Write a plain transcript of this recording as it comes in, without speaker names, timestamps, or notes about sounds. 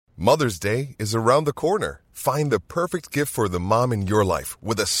Mother's Day is around the corner. Find the perfect gift for the mom in your life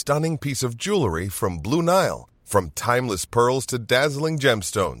with a stunning piece of jewelry from Blue Nile. From timeless pearls to dazzling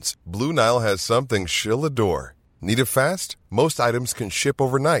gemstones, Blue Nile has something she'll adore. Need it fast? Most items can ship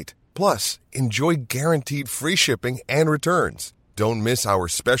overnight. Plus, enjoy guaranteed free shipping and returns. Don't miss our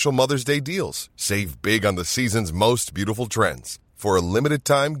special Mother's Day deals. Save big on the season's most beautiful trends. For a limited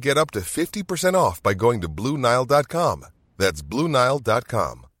time, get up to 50% off by going to BlueNile.com. That's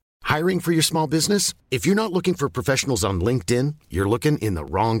BlueNile.com. Hiring for your small business? If you're not looking for professionals on LinkedIn, you're looking in the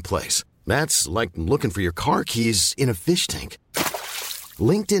wrong place. That's like looking for your car keys in a fish tank.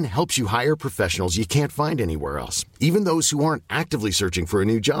 LinkedIn helps you hire professionals you can't find anywhere else, even those who aren't actively searching for a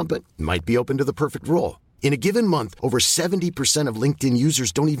new job but might be open to the perfect role. In a given month, over 70% of LinkedIn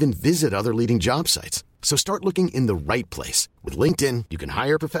users don't even visit other leading job sites. So start looking in the right place. With LinkedIn, you can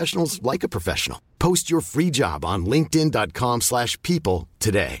hire professionals like a professional. Post your free job on linkedin.com/people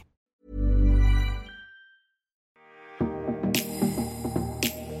today.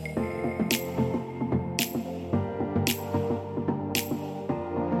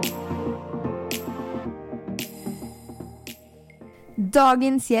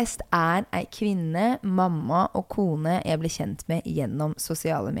 Dagens gjest ei kvinne, mamma og kone jeg ble kjent med gjennom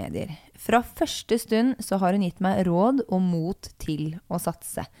sosiale medier. Fra første stund så har hun gitt meg råd og mot til å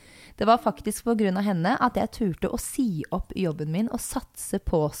satse. Det var faktisk på grunn av henne at jeg turte å si opp jobben min og satse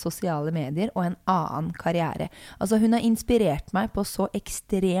på sosiale medier og en annen karriere. Altså hun har inspirert meg på så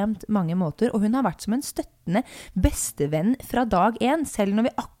ekstremt mange måter, og hun har vært som en støttende bestevenn fra dag 1, selv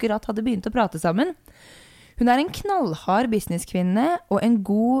når vi akkurat hadde begynt å prate sammen. Hun en knallhard businesskvinne og en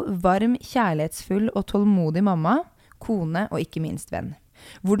god, varm, kjærlighetsfull og tålmodig mamma, kone og ikke minst venn.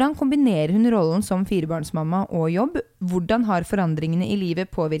 Hvordan kombinerer hun rollen som firebarnsmamma og jobb? Hvordan har forandringene i livet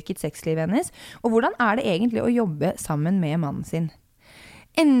påvirket sexlivet hennes? Og hvordan det egentlig å jobbe sammen med mannen sin?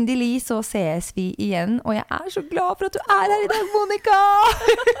 Endelig så ses vi igjen, og jeg så glad for at du her I dag, Monica!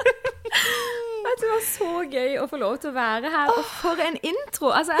 Det var så gøy å få lov til å være her, og for en intro!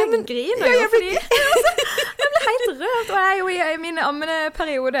 Altså, jeg griner jo, fordi jeg ble helt rørt, og jeg jo I min ammende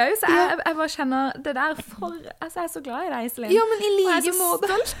periode også, så jeg bare kjenner det der for... Altså, jeg så glad I deg, Iselin. Ja, men I like måte.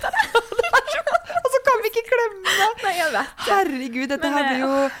 Og jeg så stolt av det. Og så kan vi ikke glemme det. Nei, jeg vet det. Herregud, dette her blir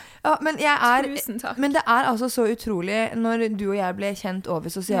jo... Ja, men Tusen takk. Men det altså så utrolig når du og jeg ble kjent over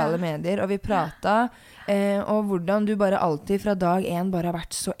sosiale medier, og vi pratet, og hvordan du bare alltid fra dag 1 bare har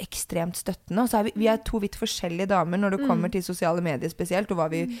vært så ekstremt støttende. Og så vi to vidt forskjellige damer når det kommer til sosiale medier spesielt, og hva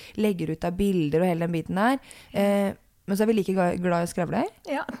vi legger ut av bilder og hele den biten her. Men så vi like glad I å skravle her.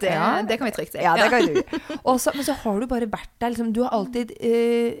 Ja, det kan vi trygt si. Ja, det kan du. Men så har du bare vært der, liksom, du har alltid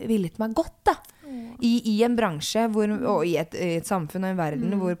villet meg godt da. I en bransje og I et samfunn og en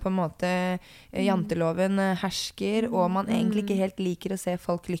verden hvor på en måte janteloven hersker, og man egentlig ikke helt liker å se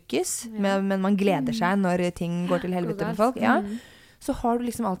folk lykkes, men man gleder seg når ting går til helvete med folk. Ja. Så har du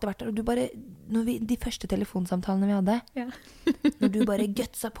liksom alltid vært der, og du bare, de første telefonsamtalene vi hadde, når du bare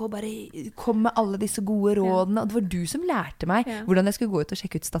gøtsa på, bare kom med alle disse gode rådene, og det var du som lærte meg hvordan jeg skulle gå ut og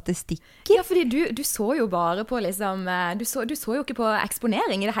sjekke ut statistikker. Ja, fordi du så jo bare på liksom, du så jo ikke på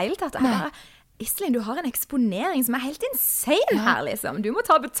eksponering I det hele tatt. Iselin, du har en eksponering som helt insane her, liksom. Du må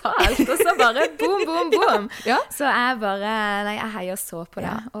ta betalt, og så bare boom, boom, boom. Så jeg heier så på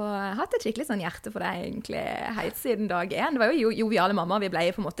det. Og jeg har hatt et skikkelig sånn hjerte for deg, egentlig, helt siden dag 1. Det var jo joviale mamma, vi ble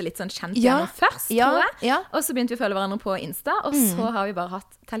på en måte litt sånn kjent gjennom først, tror jeg. Og så begynte vi å følge hverandre på Insta, og så har vi bare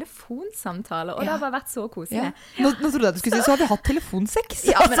hatt telefonsamtaler, og det har bare vært så koselig. Nå trodde jeg du skulle si, så har vi hatt telefonsex.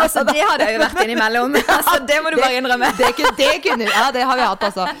 Ja, men altså, det har det jo vært innimellom. Altså, det må du bare innrømme. Det kunne, det har vi hatt,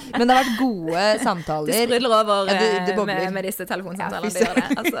 altså. Men det har vært gode samtaler. Det sprudler over med disse telefonsamtalene, det gjør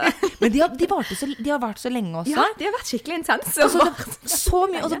det. Altså. Men de har vært så lenge også. Ja, de har vært skikkelig intense. Så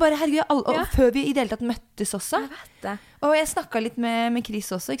mye, og så bare, herregud, og før vi I det hele tatt møttes også. Jeg vet det. Og jeg snakket litt med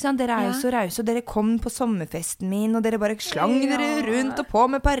Chris også, ikke sant? Dere jo så rause, og dere kom på sommerfesten min, og dere bare slang dere rundt og på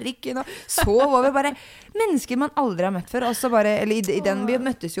med parykken, og sov over bare mennesker man aldri har møtt før, også bare, eller I den, vi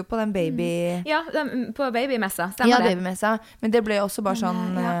møttes jo på den baby... Ja, på babymessa, stemmer det. Ja, babymessa, men det ble også bare sånn...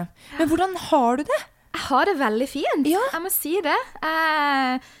 Men hvordan har du det? Jeg har det veldig fint, jeg må si det.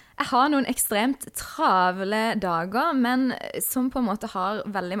 Jeg har noen ekstremt travle dager, men som på en måte har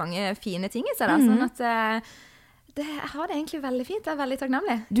veldig mange fine ting I seg, da, sånn at... Jeg har det egentlig veldig fint, jeg veldig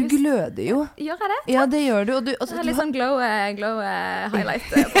takknemlig. Du gløder jo. Gjør jeg det? Ja, det gjør du. Og jeg har litt sånn glow highlight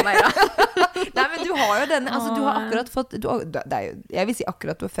på meg da. Nei, men du har jo denne, altså du har akkurat fått, jeg vil si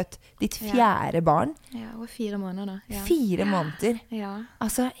akkurat du har født ditt 4. barn. Ja, og 4 måneder da. Ja. 4 måneder. Ja.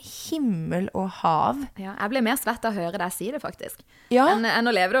 Altså, himmel og hav. Ja, jeg ble mer svett av å høre deg si det faktisk. Ja. Enn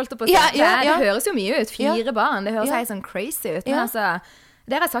å leve det, holdt på å si. Det høres jo mye ut, 4 barn. Det høres helt sånn crazy ut, men altså...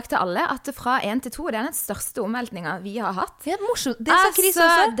 Det har jeg sagt til alle, at fra 1 til 2, det den største omveltningen vi har hatt. Det morsomt. Det sa Chris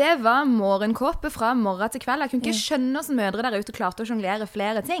også. Det var morgenkåpe fra morgen til kveld. Jeg kunne ikke skjønne hvordan mødre der ute klarte å jonglere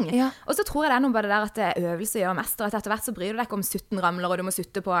flere ting. Ja. Og så tror jeg det noe bare der at øvelse gjør mester, at etter hvert så bryr du deg ikke om 17 ramler, og du må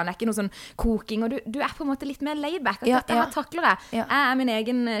sutte på den. Det ikke noe sånn koking, og du på en måte litt mer laidback. At dette her takler jeg. Ja. Jeg min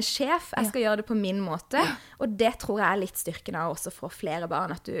egen sjef, jeg skal gjøre det på min måte. Og det tror jeg litt styrken av også for flere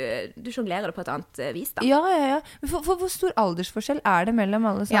barn, at du jonglerer det på et annet vis da. Ja. For hvor stor aldersforskjell det mellom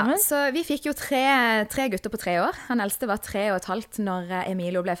alle sammen? Ja, så vi fikk jo tre gutter på 3 år. Han eldste var 3,5 når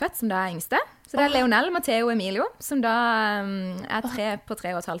Emilio ble født, som da yngste. Så det Leonel, Matteo og Emilio, som da 3 på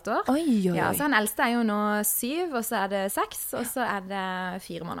 3,5 år. Oi. Ja, så han eldste jo nå 7, og så det 6, og så det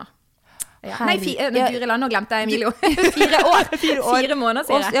 4 måneder. Ja. Nei, Guri land, nå glemte jeg Emilio. 4 år. 4 måneder,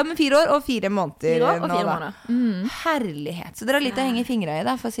 sier jeg. Ja, men 4 år og 4 måneder. 4 år og 4 måneder. Herlighet. Så dere har litt å henge fingrene i,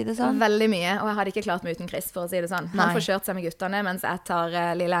 da, for å si det sånn. Veldig mye, og jeg hadde ikke klart meg uten Chris, for å si det sånn. Han får kjørt seg med gutterne, mens jeg tar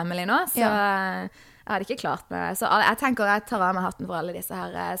lille Emily nå, så jeg hadde ikke klart meg. Så jeg tenker jeg tar av meg hatten for alle disse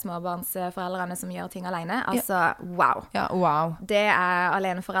her småbarnsforeldrene som gjør ting alene. Altså, wow. Ja, wow. Det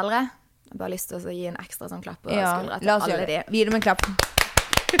aleneforeldre. Jeg har bare lyst til å gi en ekstra sånn klapp på skuldra til alle de. Vi gir dem en klapp.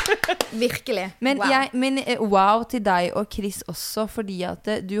 Virkelig. Men wow til deg og Chris også, fordi at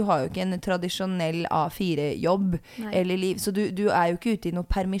du har jo ikke en tradisjonell A4-jobb eller liv, så du jo ikke ute i noe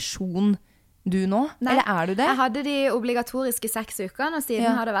permisjon du nå? Nei. Eller du det? Jeg hadde de obligatoriske 6 ukene, og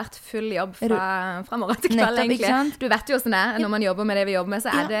siden har det vært full jobb fra morgen til kveld, egentlig. Du vet jo hvordan det når man jobber med det vi jobber med,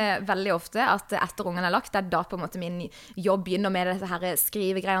 så det veldig ofte at etter ungen lagt, det da på en måte min jobb begynner med dette her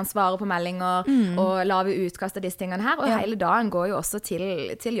skrivegreiene, svare på meldinger, og lave utkast av disse tingene her, og hele dagen går jo også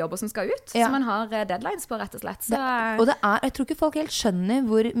til jobber som skal ut, så man har deadlines på, rett og slett. Så, og jeg tror ikke folk helt skjønner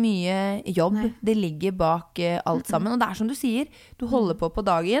hvor mye jobb det ligger bak alt sammen, og det som du sier, du holder på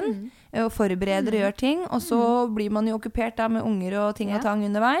dagen, og forbereder og gjør ting, og så blir man jo okkupert da med unger og ting og tang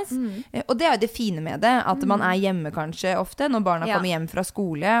underveis. Og det jo det fine med det, at man hjemme kanskje ofte, når barna kommer hjem fra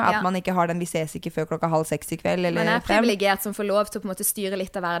skole, at man ikke har den vi ses ikke før 5:30 i kveld, eller 5. Man privilegert som får lov til å på en måte styre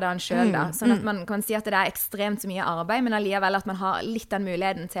litt av hverdagen selv da, sånn at man kan si at det ekstremt mye arbeid, men alligevel at man har litt den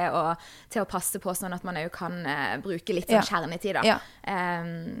muligheten til å passe på, sånn at man jo kan bruke litt sånn kjernetid da,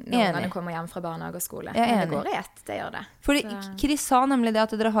 når ungene kommer hjem fra barnehage og skole. Men det går i ett, det gjør det. Fordi Chris sa nemlig det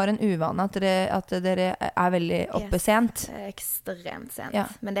at dere har en uvane, at dere veldig oppe sent. Ekstremt sent.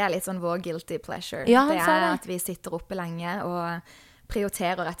 Men det litt sånn vår guilty pleasure. Ja, det at vi sitter oppe lenge og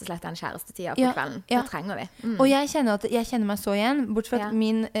prioriterer rett og slett den kjærestetida på kvelden. Det trenger vi. Og jeg kjenner meg så igjen, bortsett fra at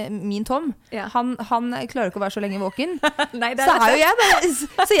min Tom, han klarer ikke å være så lenge våken. Nei, så jo jeg bare,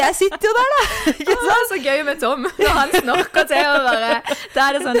 så jeg sitter jo der da. Ikke sant? Så gøy med Tom, når han snorker til og bare, da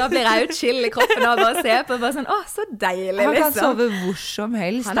det sånn, da blir jeg jo chill i kroppen og bare ser på, bare sånn, så deilig liksom. Han kan sove hvor som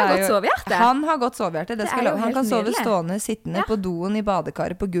helst. Han har godt sovehjerte. Han har godt sovehjerte, det skal han kan sove stående, sittende på doen, i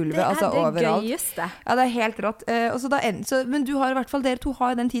badekaret, på gulvet, altså overalt. Det det gøyeste. Ja, det helt rått. Men du har i hvert fall dere to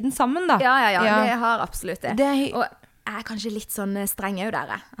har den tiden sammen da. Ja, det har absolutt det. Og jeg kanskje litt sånn streng jo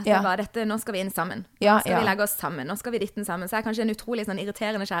der. At det var dette, nå skal vi inn sammen. Nå skal vi legge oss sammen. Nå skal vi ditten sammen. Så jeg kanskje en utrolig sånn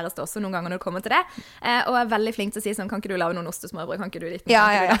irriterende kjæreste også noen ganger når det kommer til det. Og veldig flink til å si sånn, kan ikke du lage noen ostesmørbrød? Kan ikke du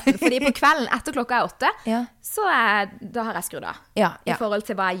ditten? Fordi på kvelden etter klokka 8, så da har jeg skrudd av. I forhold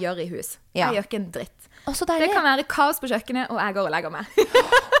til hva jeg gjør i hus. Jeg gjør ikke en dritt. Det kan være kaos på kjøkkenet, og jeg går og legger meg.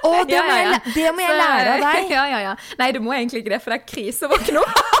 Det må jeg lære av deg. Ja. Nei, du må egentlig ikke det, for det krise å våkne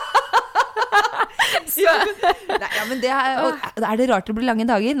opp. Men det det rart å bli lange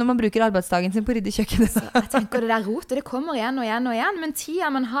dager når man bruker arbeidsdagen sin på å rydde kjøkkenet. Jeg tenker det der rotet, det kommer igjen og igjen og igjen, men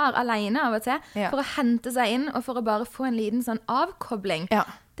tida man har alene av og til for å hente seg inn og for å bare få en liten sånn avkobling,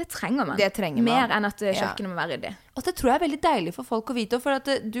 det trenger man. Mer enn at kjøkkenet må være ryddig. Og det tror jeg veldig deilig for folk å vite, for at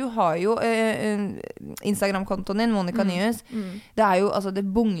du har jo Instagram-kontoen din, Monica Nyhus. Det jo, altså det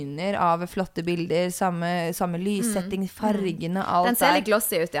bugner av flotte bilder, samme lyssetting, fargene, alt der. Den ser litt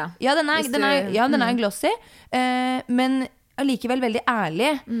glossy ut, ja. Ja, den glossy, men allikevel veldig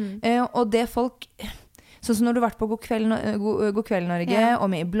ærlig. Og det folk... Sånn som når du har vært på God kveld Norge, og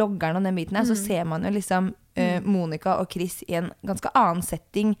med i bloggeren og den biten her, så ser man jo liksom Monica og Chris i en ganske annen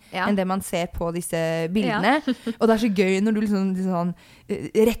setting enn det man ser på disse bildene. Og det så gøy når du liksom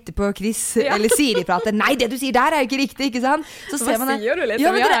retter på Chris, eller sier i pratet, nei, det du sier der jo ikke riktig, ikke sant? Så ser man det. Sier du litt?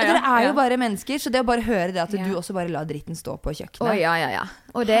 Ja, men dere jo bare mennesker, så det å bare høre det at du også bare lar dritten stå på kjøkkenet. Ja.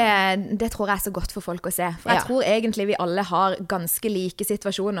 Og det tror jeg så godt for folk å se. For jeg tror egentlig vi alle har ganske like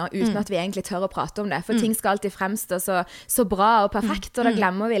situasjoner, uten at vi egentlig tør å prate om det. For ting skal alltid fremstå så bra og perfekt, og da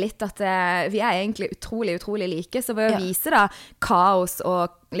glemmer vi litt at vi egentlig utrolig like, så ved å vise da kaos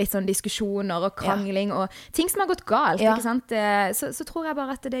og litt sånn diskusjoner og krangling og ting som har gått galt, ikke sant? Så tror jeg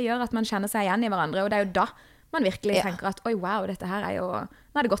bare at det gjør at man kjenner seg igjen i hverandre, og det jo da man virkelig tenker at, oi, wow, dette her jo,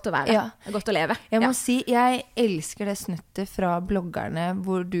 nå det godt å være, det godt å leve. Jeg må si, jeg elsker det snuttet fra bloggerne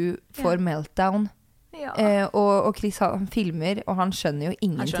hvor du får meltdown. Og Chris han filmer, og han skjønner jo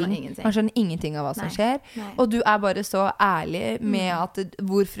ingenting. Han skjønner ingenting av hva som skjer. Og du bare så ærlig med at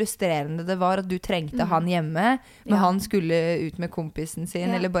hvor frustrerende det var at du trengte han hjemme, men han skulle ut med kompisen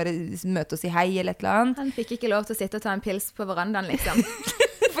sin, eller bare møte og si hei, eller et eller annet. Han fikk ikke lov til å sitte og ta en pils på verandaen, liksom.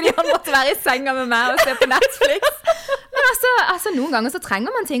 Fordi han måtte være i senga med meg og se på Netflix. Men altså, noen ganger så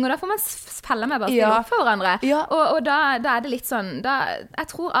trenger man ting, og da får man felle med bare stille opp for hverandre. Og da det litt sånn, jeg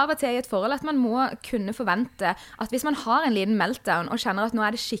tror av og til i et forhold at man må kunne forvente at hvis man har en liten meltdown og kjenner at nå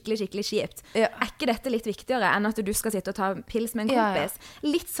det skikkelig, skikkelig kjipt, ikke dette litt viktigere enn at du skal sitte og ta pils med en kompis?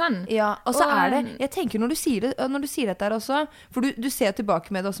 Litt sånn. Og så det, jeg tenker når du sier dette her også, for du ser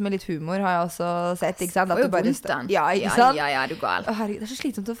tilbake med det også med litt humor, har jeg også sett, ikke sant? At du bare ikke sant? Ja, du gal. Herregud, det så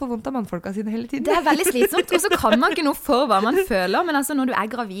slitsomt å få vondt av mannfolka sine hele tiden. Det veldig slitsomt, og så kan man ikke noe for hva man føler, men altså når du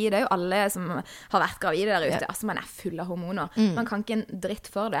gravid, det jo alle som har vært gravide der ute, altså man full av hormoner, man kan ikke en dritt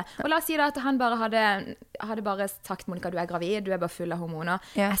for det. Og la oss si da at han bare hadde bare sagt, Monica, du gravid, du bare full av hormoner,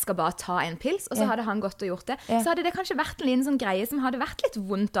 jeg skal bare ta en pils, og så hadde han gått og gjort det, så hadde det kanskje vært en liten sånn greie som hadde vært litt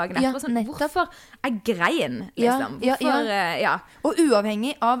vondt dagen etter, sånn, hvorfor greien, liksom? Og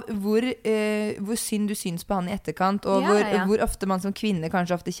uavhengig av hvor synd du syns på han i etterkant, og hvor ofte man som kvinne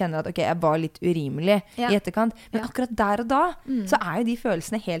kanskje ofte kjenner at ok, jeg var litt urimelig i etterkant, men akkurat der og da, så jo de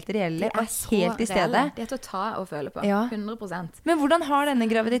følelsene helt reelle og helt i stedet. Det til å ta og føle på, 100%. Men hvordan har denne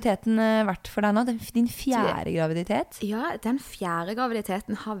graviditeten vært for deg nå? Din fjerde graviditet? Ja, den fjerde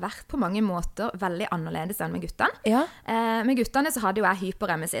graviditeten har vært på mange måter veldig annerledes enn med guttene. Med guttene så hadde jo jeg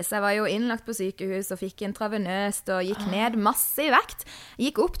hyperemesis. Jeg var jo innlagt på sykehus og fikk intravenøst og gikk ned masse i vekt.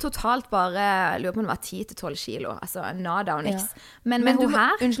 Gikk opp totalt bare, lurer på om det var 10-12 kilo. Altså nada og niks. Men hun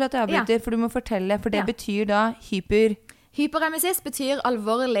her... Unnskyld at jeg avbryter, for du må fortelle, for det betyr da Hyperemesis betyr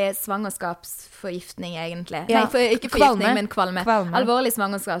alvorlig svangerskapsforgiftning, egentlig. Nei, ikke forgiftning, men kvalme. Alvorlig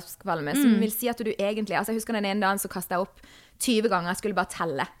svangerskapskvalme, som vil si at du egentlig... Altså, jeg husker den ene dagen så kastet jeg opp 20 ganger, jeg skulle bare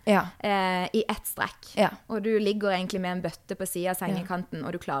telle i ett strekk. Og du ligger egentlig med en bøtte på siden av sengekanten,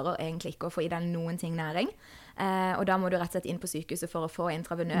 og du klarer egentlig ikke å få i deg noen ting næring. Og da må du rett og slett inn på sykehuset for å få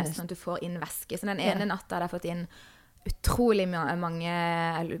intravenøs, sånn at du får inn væske. Så den ene natta hadde jeg fått inn utrolig mange,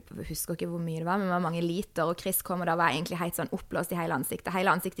 jeg husker ikke hvor mye det var, men det var mange liter, og Chris kom, og da var jeg egentlig helt sånn oppblåst i hele ansiktet.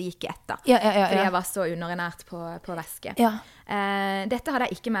 Hele ansiktet gikk etter, fordi jeg var så underernært på væske. Dette hadde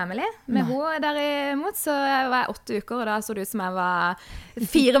jeg ikke med Emily. Med henne derimot, så var jeg 8 uker, og da så det ut som jeg var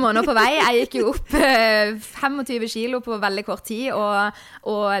 4 måneder på vei. Jeg gikk jo opp 25 kilo på veldig kort tid,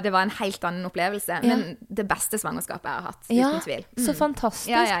 og det var en helt annen opplevelse. Men det beste svangerskapet jeg har hatt, uten tvil. Så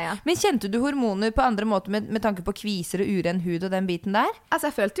fantastisk. Men kjente du hormoner på andre måter med tanke på kviser og uren hud og den biten der? Altså,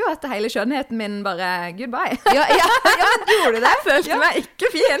 jeg følte jo at hele skjønnheten min bare, goodbye. Men gjorde du det? Jeg følte meg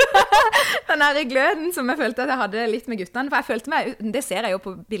ikke fin. Den der gløden som jeg følte at jeg hadde litt med guttene, for jeg følte meg, det ser jeg jo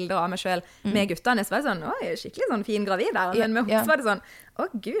på bilder av meg selv med guttene, så var jeg sånn, oi, skikkelig sånn fin gravid der, men med henne var det sånn,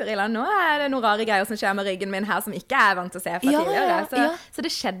 Gurila, nå det noen rare greier som skjer med ryggen min her som ikke jeg vant til å se fra tidligere. Så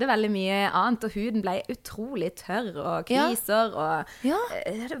det skjedde veldig mye annet, og huden ble utrolig tørr og kviser, og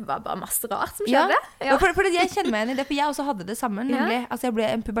det var bare masse rart som skjedde. For jeg kjenner meg igjen i det, for jeg også hadde det sammen, nemlig. Altså, jeg ble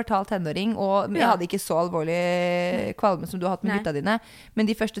en pubertal tenåring, og jeg hadde ikke så alvorlig kvalme som du har hatt med gutta dine, men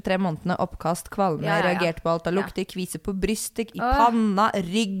de første 3 månedene oppkast, kvalme, reagerte på alt av lukter, kviser på brystet, i panna,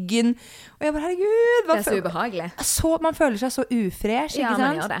 ryggen, og jeg bare, herregud, det så ubehagelig. Man føler seg så ufresh, ikke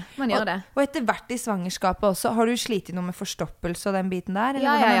sant? Man gjør det. Og etter hvert i svangerskapet også, har du slitt noe med forstoppelse og den biten der?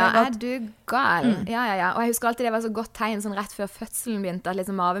 Du gal. Og jeg husker alltid det var så godt tegn sånn rett før fødselen begynte, at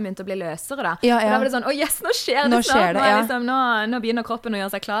liksom maven begynte å bli løsere da. Og da var det sånn, yes, nå skjer det snart. Nå begynner kroppen å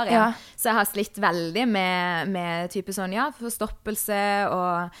gjøre seg klar igjen. Så jeg har slitt veldig med type sånn, forstoppelse,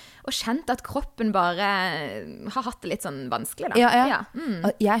 og kjent at kroppen bare har hatt det litt sånn vanskelig da.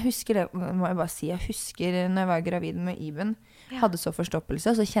 Jeg husker det, må jeg bare si, jeg husker når jeg var gravid med Iben, hadde så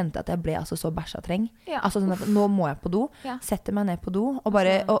forstoppelse, og så kjente jeg at jeg ble altså så bæsjatreng. Altså sånn at nå må jeg på do, setter meg ned på do, og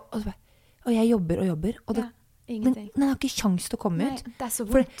bare, og jeg jobber, og det, den har ikke sjans til å komme ut. Det så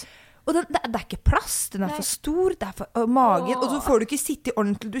vondt. Og det ikke plass, den for stor, det for magen, og så får du ikke sitte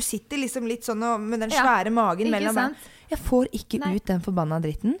ordentlig, du sitter liksom litt sånn med den svære magen mellom meg. Jeg får ikke ut den forbanna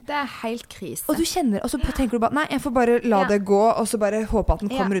dritten. Det helt krise. Og du kjenner, og så tenker du bare, nei, jeg får bare la det gå, og så bare håpe at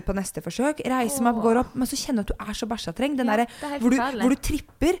den kommer ut på neste forsøk, reiser meg opp, går opp, men så kjenner du at du så bæsjatreng, den der, hvor du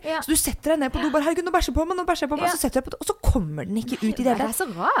tripper, så du setter deg ned på do, bare, herregud, nå bæsjer på meg, og så setter du deg på do, og så kommer den ikke ut i det hele. Det så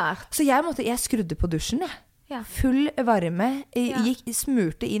rart. Så jeg skrudde på dusjen, full varme,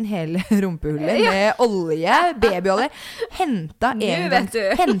 smurte inn hele rumpehullet med olje, babyolje,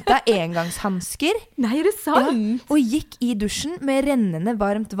 hentet engangshandsker. Nei, er det sant? Ja, og gikk i dusjen med rennende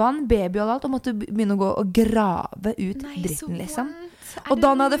varmt vann, babyolje og alt, og måtte begynne å gå og grave ut dritten, liksom. Og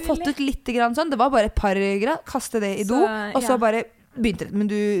da han hadde fått ut litt grann sånn, det var bare et par grad, kaste det i do, og så bare begynte det. Men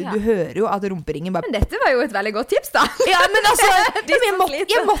du hører jo at rumperingen bare... Men dette var jo et veldig godt tips da. Ja, men altså,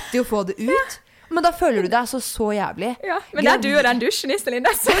 jeg måtte jo få det ut. Men da føler du deg så jævlig. Ja, men det er du og den dusjen, Iselin.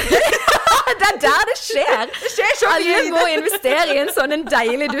 Det er så gøy. Det er der det skjer. Det skjer så mye. Alle må investere i en sånn en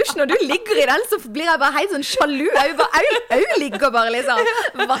deilig dusj. Når du ligger i den, så blir jeg bare helt sånn sjalu. Jeg ligger bare liksom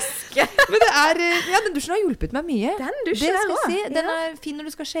vaske. Men det er... Ja, den dusjen har hjulpet meg mye. Den dusjen der også. Si. Den er fin når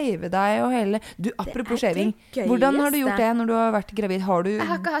du skal shave deg og hele... Du, apropos shaving. Hvordan har du gjort det når du har vært gravid? Jeg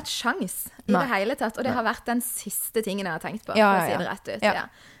har ikke hatt sjans i det hele tatt. Og det har vært den siste tingen jeg har tenkt på, for å si det rett ut. Ja.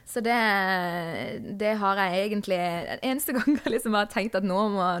 Så det har jeg egentlig eneste gang jeg liksom har tenkt at nå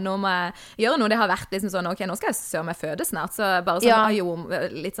må jeg gjøre noe. Det har vært liksom sånn, ok, nå skal jeg se om jeg føder snart. Så bare sånn,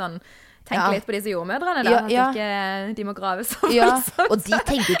 litt sånn, tenk litt på disse jordmødrene da, at ikke de må grave så voldsomt. Og de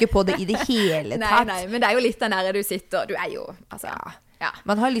tenker jo ikke på det i det hele tatt. Nei, men det er jo litt den der du sitter, du er jo, altså... Ja.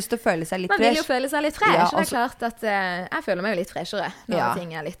 Man har lyst til å føle seg litt fresh. Man vil jo føle seg litt fresh, og det er klart at jeg føler meg jo litt freshere når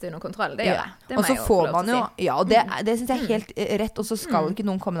ting er litt under kontroll. Det gjør jeg. Det og så får man jo, og det synes jeg er helt rett, og så skal ikke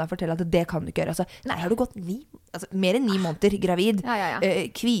noen komme deg og fortelle at det kan du ikke gjøre. Altså, her har du gått mer enn 9 måneder gravid.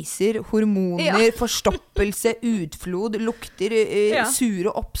 Kviser, hormoner, forstoppelse, utflod, lukter,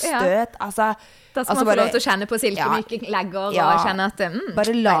 sure oppstøt, Da skal man få lov til å kjenne på silkemyke legger og kjenne at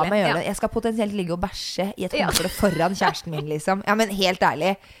bare la meg gjøre det. Jeg skal potensielt ligge og bæsje i et håndkle foran kjæresten min, liksom. Ja, men helt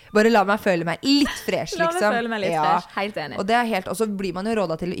ærlig. Bare la meg føle meg litt fresh, liksom. La meg føle meg litt fresh. Helt enig. Og så blir man jo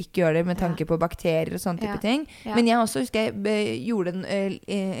rådet til å ikke gjøre det med tanke på bakterier og sånne type ting. Men jeg også husker jeg gjorde den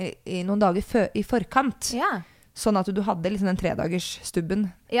i noen dager i forkant. Sånn at du hadde liksom den 3-dagers stubben.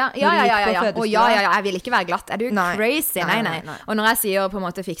 Ja. Og jeg vil ikke være glatt. Er du crazy? Nei. Og når jeg sier på en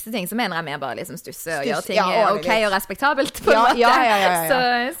måte fikse ting, så mener jeg mer bare liksom stusse og gjøre ting ok og respektabelt på en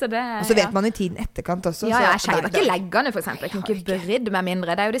måte. Så det, og så vet man i tiden etterkant også. Jeg skjelver ikke leggene, for eksempel. Jeg kan ikke brydd meg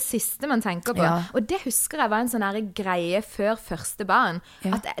mindre. Det er jo det siste man tenker på. Og det husker jeg var en sånn her greie før første barn.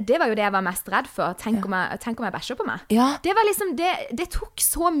 At det var jo det jeg var mest redd for. Tenk om jeg bæsjer på meg. Det var liksom, det tok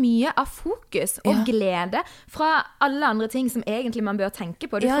så mye av fokus og glede fra alle andre ting som egentlig man bør tenke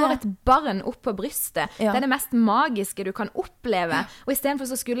på. Du får et barn opp på brystet. Det er det mest magiske du kan oppleve. Og i stedet for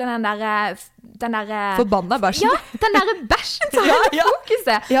så skulle den der forbanna bæsjen. Ja, den der bæsjen tar hele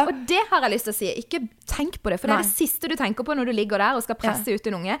fokuset. Og det har jeg lyst til å si. Ikke tenk på det, for det er det siste du tenker på når du ligger der og skal presse ut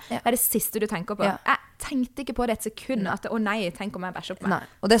en unge. Det er det siste du tenker på. Jeg tenkte ikke på det et sekund at tenk om jeg bæsjer på meg.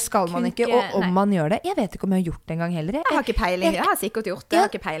 Og det skal man ikke, og om man gjør det. Jeg vet ikke om jeg har gjort det en gang heller. Jeg har ikke peiling. Jeg har sikkert gjort det. Jeg har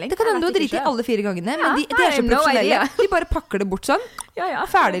ikke peiling. Det kan hende du har dritt i alle 4 gangene, men de er så profesjonelle. De bare pakker det bort sånn.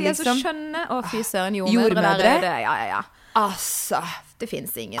 Ferdig, liksom. De er så skjønne, og fy søren, jordmødre. Ja. Altså, det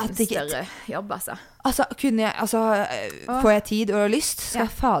finnes ingen større jobb, altså. Får jeg tid og lyst, skal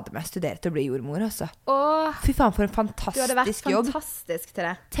jeg fader meg studere til å bli jordmor, altså. Fy faen, for en fantastisk jobb. Du hadde vært fantastisk til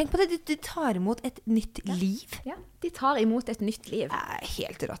det. Tenk på det, du tar imot et nytt liv. Ja, de tar imot et nytt liv.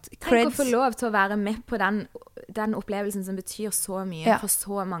 Helt rått. Tenk å få lov til å være med på den opplevelsen som betyr så mye for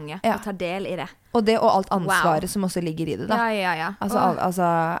så mange, og ta del i det. Og det og alt ansvaret som også ligger i det da. Ja. Altså,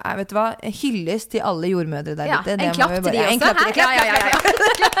 jeg vet hva, hylles til alle jordmødre der ute. En klapp til de også.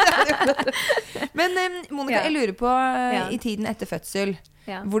 Men Monica, jeg lurer på i tiden etter fødsel,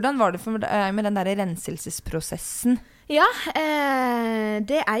 hvordan var det for deg med den der renselsesprosessen? Ja,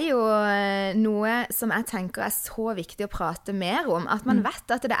 det er jo noe som jeg tenker er så viktig å prate mer om, at man vet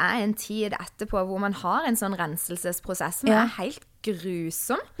at det er en tid etterpå hvor man har en sånn renselsesprosess som er helt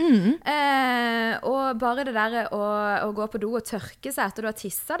grusom. Og bare det der å gå på do og tørke seg etter du har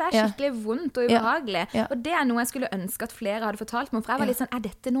tisset, det er skikkelig vondt og ubehagelig. Og det er noe jeg skulle ønske at flere hadde fortalt meg, for jeg var litt sånn, er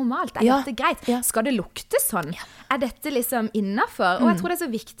dette normalt? Er dette greit? Skal det lukte sånn? Er dette liksom innenfor? Og jeg tror det er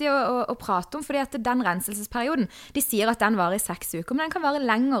så viktig å prate om, fordi at den renselsesperioden, de sier at den varer i 6 uker, men den kan vare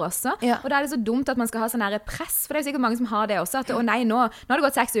lenger også. Og da er det så dumt at man skal ha sånn her press, for det er sikkert mange som har det også, at nei, nå har det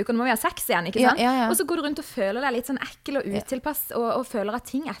gått 6 uker, nå må vi ha sex igjen, ikke sant? Og så går du rundt og føler deg litt sånn ekkel og utilpass, og føler at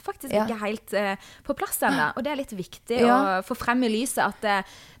ting er faktisk ikke helt på plass ennå. Og det er litt viktig å få frem i lyset at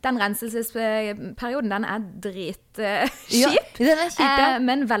den renselsesperioden, den er dritkjip,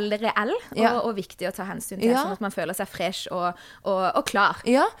 men veldig reell og viktig å ta hensyn til, sånn at man føler seg fresh og klar.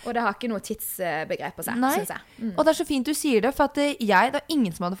 Og det har ikke noe tidsbegrep på seg, synes jeg. Og det er så fint du sier det, for at det er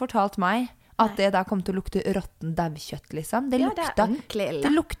ingen som hadde fortalt meg at det der kom til å lukte råtten daukjøtt, liksom. Det Ja, det er ordentlig ille.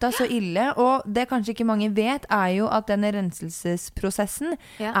 Det lukta så ille, og det kanskje ikke mange vet, er jo at denne renselsesprosessen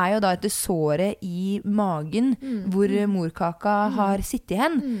er jo da etter såret i magen, hvor morkaka har sittet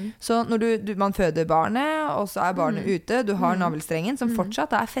hen. Så når man føder barnet, og så er barnet ute, du har navelstrengen, som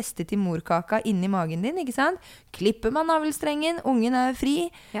fortsatt er festet i morkaka inni magen din, ikke sant? Klipper man navelstrengen, ungen er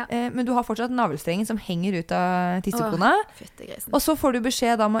fri, men du har fortsatt navelstrengen som henger ut av tissekona. Og så får du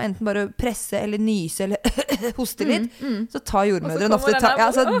beskjed da om å enten bare presse eller nyse eller hoste litt, så tar jordmødren ofte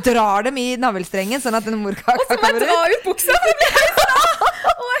så drar dem i navelstrengen, sånn at den morkaka kommer ut. Og så må jeg dra ut buksa, for jeg blir helt sånn,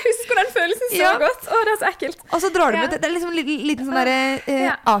 jeg husker den følelsen så godt. Det er så ekkelt. Og så drar du med, det er liksom en liten sånn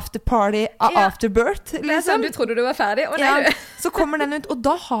der after party, after birth. Liksom. Det er sånn, du trodde du var ferdig, og nei du. Så kommer den ut, og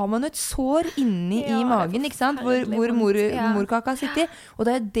da har man et sår inni i magen, ikke sant? Hvor morkaka sitter, og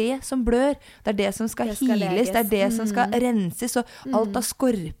det er det som blør, det er det som skal heales, det er det som skal renses, og alt av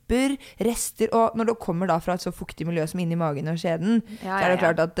skorper, rester, og når det kommer da fra et så fuktig miljø som inni magen og skjeden, så er det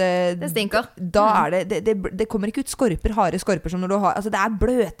klart at det stinker. Da er det kommer ikke ut skorper, harde skorper som når du har, altså det er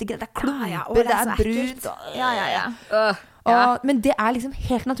bløte, det er klumper, det er brunt. Men det er liksom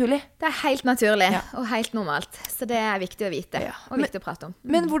helt naturlig. Det er helt naturlig og helt normalt. Så det er viktig å vite og viktig å prate om.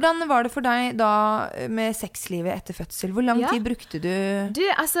 Men hvordan var det for deg da med sexlivet etter fødsel? Hvor lang tid brukte du? Du,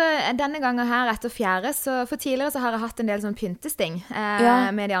 altså denne gangen her etter 4, så for tidligere så har jeg hatt en del sånn pyntesting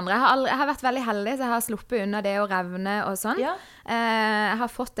med de andre. Jeg har vært veldig heldig, så jeg har sluppet unna det å revne og sånn. Jeg har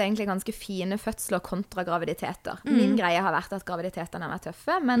fått egentlig ganske fine fødsler kontra graviditeter. Min greie har vært at graviditetene har vært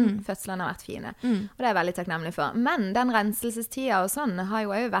tøffe, men fødslene har vært fine. Og det er jeg veldig takknemlig for. Men den renselsestida og sånn har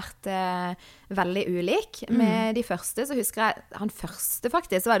jo også vært veldig ulik. Med de første, så husker jeg, han første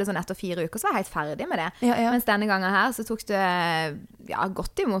faktisk, så var det sånn etter 4 uker, så var jeg helt ferdig med det. Mens denne gangen her, så tok det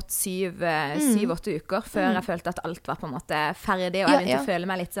godt imot 7-8 uker før jeg følte at alt var på en måte ferdig, og jeg begynte å føle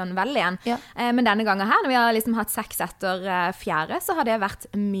meg litt sånn vel igjen. Men denne gangen her, når vi har liksom hatt sex etter 4, så har det vært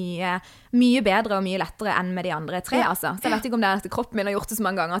mye bedre og mye lettere enn med de andre 3, altså. Så jeg vet ikke om det er at kroppen min har gjort det så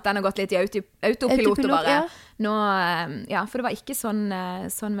mange ganger, at den har gått litt i autopilot og bare nå, for det var ikke sånn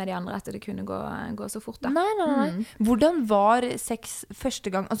med de andre at det kunne gå så fort da. Nei. Hvordan var sex første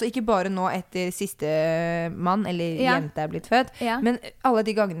gang, altså ikke bare nå etter siste mann eller jente er blitt født, men alle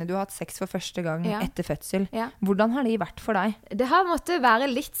de gangene du har hatt sex for første gang etter fødsel, hvordan har det vært for deg? Det har måttet være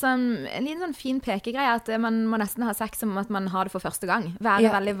litt sånn, en liten sånn fin pekegreie, at man må nesten ha sex som at man har det for første gang.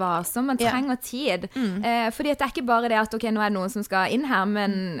 Være veldig varsom, man trenger tid. Fordi det er ikke bare det at ok, nå er det noen som skal inn her,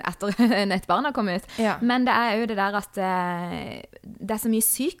 men etter et barn har kommet ut. Men det er jo det der at det er så mye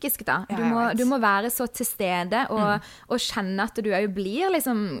psykisk da. Du må være så til stede og kjenne at du jo blir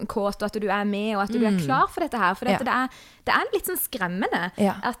liksom kåt, og at du er med, og at du er klar for dette her. For det er litt sånn skremmende.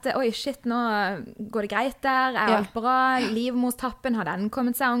 At oi shit, nå går det greit der, er alt bra, livmorstappen, har den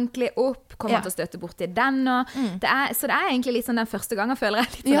kommet seg ordentlig opp, kommer til å støte bort til den, og så det er egentlig litt sånn den første gangen føler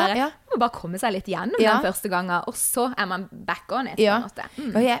jeg litt sånn der, man må bare komme seg litt gjennom den første gangen, og så er man back on it på en måte.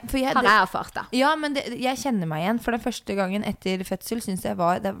 Har jeg erfart da. Ja, men jeg kjenner meg igjen, for den første gangen etter fødsel synes jeg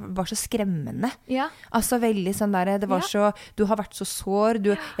det var så skremmende. Altså veldig sånn der, det var så, du har vært så sår,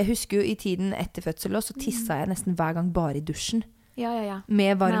 jeg husker jo i tiden etter fødsel også, så tisset jeg nesten hver gang bare i dusjen.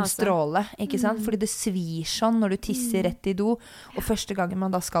 Med varm stråle, ikke sant? Fordi det svir sånn når du tisser rett i do, og første gangen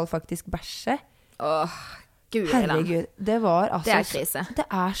man da skal faktisk bæsje. Herregud, det var altså, det er krise. Det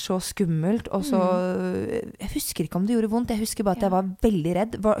er så skummelt, og så jeg husker ikke om det gjorde vondt, jeg husker bare at jeg var veldig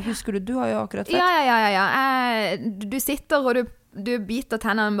redd. Husker du har jo akkurat født. Du sitter og du biter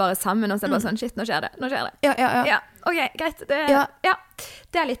tennene bare sammen, og så er det bare sånn, shit, nå skjer det. Ok, greit.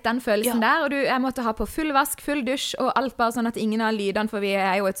 Det er litt den følelsen der, og jeg måtte ha på full vask, full dusj, og alt bare sånn at ingen har lydene, for vi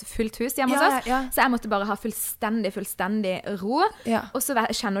er jo et fullt hus hjemme hos oss, så jeg måtte bare ha fullstendig ro, og så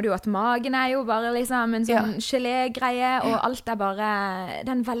kjenner du jo at magen er jo bare liksom en sånn gelé-greie, og alt er bare, det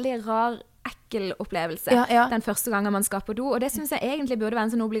er en veldig rar, ekkel opplevelse den første gangen man skal på do, og det synes jeg egentlig burde være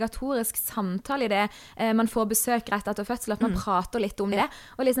en sånn obligatorisk samtale i det man får besøk rett etter fødsel, at man prater litt om det,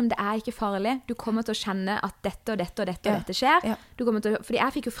 og liksom det er ikke farlig, du kommer til å kjenne at dette og dette og dette og dette skjer, du kommer til fordi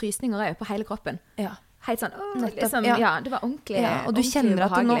jeg fikk jo frysninger på hele kroppen. Helt sånn, liksom, det var ordentlig og du kjenner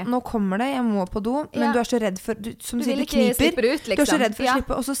at nå kommer det, jeg må på do, men du er så redd for som du vil ikke slippe det ut, liksom. Du er så redd for å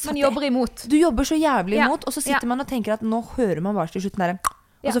slippe, og så man jobber imot. Du jobber så jævlig imot, og så sitter man og tenker at nå hører man bare til slutten der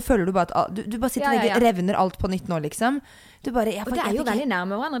Og så føler du bare at du bare sitter og revner alt på nytt nå, liksom. Du bare, og det jo veldig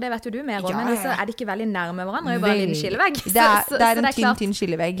nærme hverandre, det vet jo du mer om, men altså, det ikke veldig nærme hverandre, det jo bare en liten skillevegg. Det er en tynn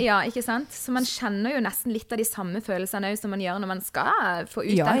skillevegg. Ja, ikke sant? Så man kjenner jo nesten litt av de samme følelsene som man gjør når man skal få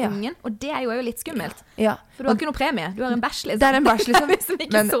ut den ungen, og det jo litt skummelt. Ja. For du har ikke noe premie, du har en bæsj, liksom. Det en bæsj, liksom.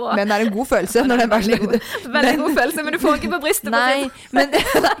 men det en god følelse når det en bæsj. Veldig god følelse, men du får ikke på brystet. Nei, men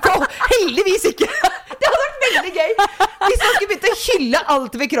heldigvis ikke. Det hadde vært veldig gøy. Hvis man skulle begynt å hylle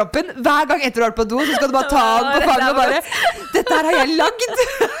alt ved kroppen hver gang etter du har vært på do, så skal du bare ta den på fanget og bare dette her har jeg lagd.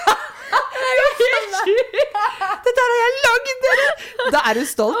 Dette her har jeg lagd, dere. Da du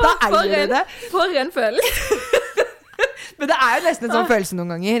stolt, da eier du det. For en følelse. Men det jo nesten en sånn følelse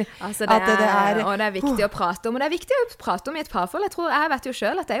noen ganger. Altså og det viktig å prate om. Og det viktig å prate om i et parforhold. Jeg vet jo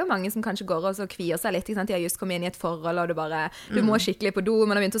selv at det jo mange som kanskje går og så kvier seg litt. Ikke sant? De har just kommet inn i et forhold, og du må skikkelig på do,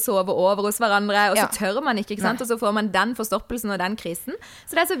 man har begynt å sove over hos hverandre, og så tør man ikke sant? Og så får man den forstoppelsen og den krisen.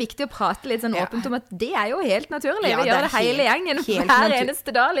 Så det så viktig å prate litt sånn åpent om at det jo helt naturlig. Vi gjør det hele gjengen hver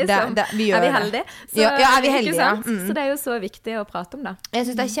eneste dag, liksom. Vi heldige? Så, vi heldige, Så det jo så viktig å prate om det.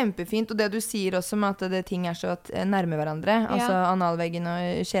 Jeg synes det kjempefint, og det du sier også med at ting så nærme hverandre, altså analveggen og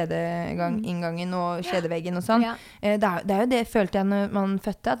inngangen og kjedeveggen og sånn. Det jo det følte jeg når man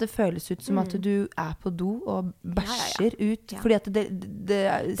fødte, at det føles ut som at du på do og bæsjer ut, fordi at det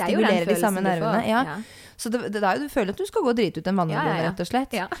stimulerer de samme nervene. Så det jo du føler at du skal gå og drite ut en vannmelon, rett og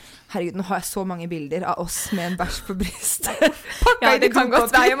slett. Herregud, nå har jeg så mange bilder av oss med en bæsj på brystet. Det kan godt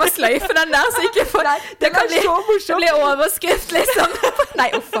være jeg må sløyfe den der, så ikke for det kan bli, så morsomt. Det blir overskrift, liksom.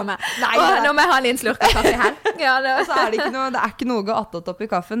 Nei, uffa meg. Nå må jeg ha en liten slurk av kaffe her. Så det ikke noe å gå attåt opp i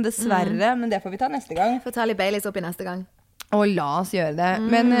kaffen, dessverre, men det får vi ta neste gang. Får ta litt Baileys oppi neste gang. Og la oss gjøre det.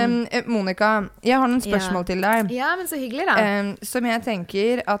 Men Monica, jeg har noen spørsmål til deg. Ja, men så hyggelig da. Som jeg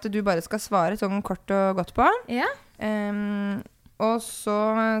tenker at du bare skal svare sånn kort og godt på. Ja. Og så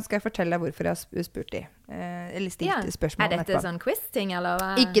skal jeg fortelle deg hvorfor jeg har spurt de. Eller stilt spørsmål etterpå. Dette sånn quiz-ting, eller hva?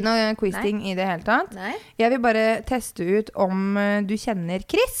 Ikke noe quiz-ting i det hele tatt. Nei. Jeg vil bare teste ut om du kjenner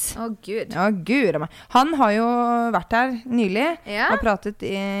Chris. Gud. Ja, gud. Han har jo vært her nylig og pratet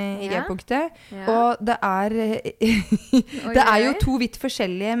i G-punktet. Og det det jo to vidt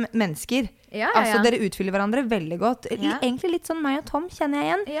forskjellige mennesker. Altså dere utfyller hverandre veldig godt. Egentlig litt sånn meg og Tom kjenner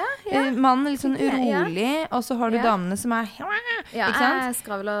jeg igjen. Mannen litt sånn urolig, og så har du damene som ikke sant?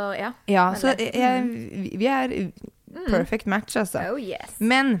 Skravler, så vi perfect match, altså. Oh, yes.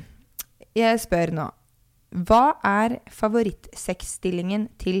 Men jeg spør nå, hva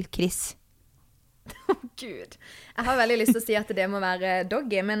favorittsexstillingen til Chris? Gud. Jeg har veldig lyst til å si at det må være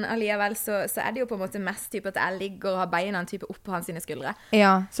doggy, men alligevel så det jo på en måte mest type at jeg ligger og har beina type opp på hans sine skuldre.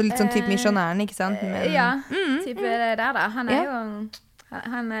 Ja, så litt sånn type misjonæren, ikke sant? Men, type det der da. Han jo...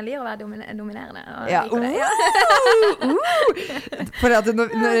 Han liker å være dominerende. For at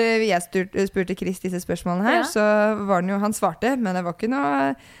når jeg spurte Chris disse spørsmålene her, så var den jo, han svarte, men det var ikke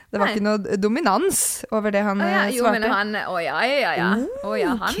noe dominans over det han svarte. Jo, men han,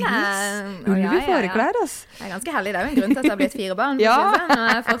 Ulve foreklær, altså. Jeg ganske heldig, det jo en grunn til at det har blitt 4 barn. Og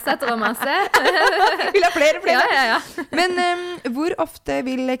jeg fortsetter å masse. Vil ha flere. Men hvor ofte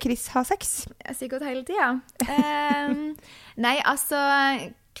vil Chris ha sex? Sikkert hele tiden. Nei, altså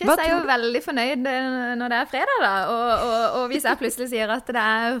Chris jo veldig fornøyd når det fredag da, og hvis jeg plutselig sier at det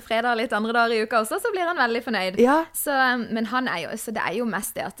fredag litt andre dager i uka også, så blir han veldig fornøyd. Så, men han jo, så det jo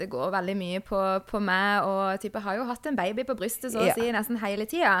mest det at det går veldig mye på meg, og type har jo hatt en baby på brystet så å si nesten hele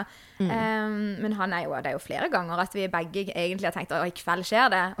tiden. Men han det jo flere ganger at vi begge egentlig har tenkt, i kveld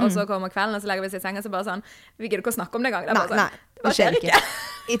skjer det, og så kommer kvelden, og så legger vi oss i sengen, så bare sånn, vi gidder ikke å snakke om det engang. Nei, det skjer ikke.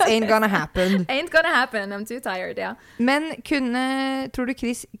 It ain't gonna happen. Ain't gonna happen, I'm too tired, Men tror du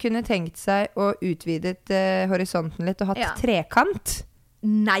Chris kunne tenkt seg å utvidet horisonten litt og hatt trekant?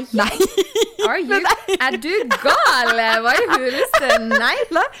 Nei. Du gal? Hva huleste? Nei.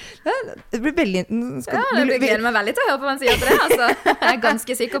 Det blir veldig... Det gleder meg veldig til å høre på hva han sier til det, altså. Jeg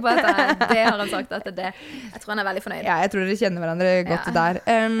ganske sikker på at det har han sagt, at jeg tror han veldig fornøyd. Ja, jeg tror dere kjenner hverandre godt der.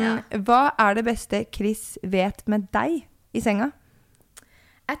 Hva det beste Chris vet med deg i senga?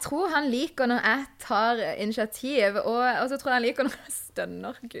 Jeg tror han liker når jeg tar initiativ, og så tror jeg han liker når jeg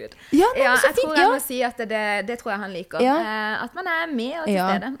stønner, Gud. Jeg tror jeg må si at det tror jeg han liker. At man med og til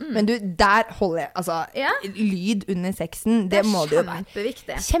stede. Men du, der holder jeg, altså, lyd under sexen, det må det jo være.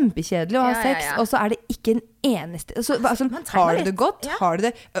 Kjempeviktig. Kjempekjedelig å ha sex, og så det ikke en eneste, altså, har du det godt, har du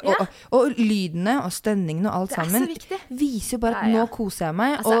det, og lydene og stønningene og alt sammen, viser jo bare at nå koser jeg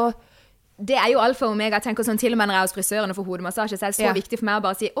meg, og det jo alfa og omega, jeg tenker sånn, til og med når jeg hos frisøren og får hodemassasje, så det så viktig for meg å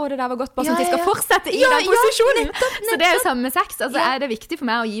bare si, det der var godt, bare sånn at de skal fortsette i den posisjonen. Så det jo samme med sex, altså det viktig for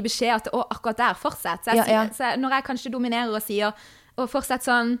meg å gi beskjed at, akkurat der, fortsett. Så når jeg kanskje dominerer og sier, Og fortsett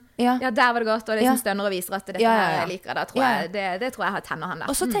sånn, Ja. der var det godt, og liksom stønner og viser at dette Ja. jeg liker, da tror jeg, det tror jeg har tenner han der.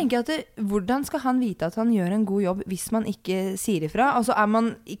 Og så tenker jeg at hvordan skal han vite at han gjør en god jobb hvis man ikke sier ifra? Altså er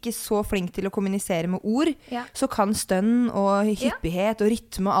man ikke så flink til å kommunisere med ord, så kan stønn og hyppighet og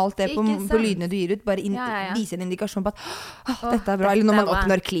rytme og alt det på lydene du gir ut, bare vise en indikasjon på at dette er bra. Eller når man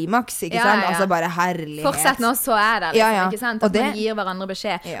oppnår klimaks, ikke sant? Altså bare herlighet. Fortsett nå, så det liksom, ikke sant? At det, man gir hverandre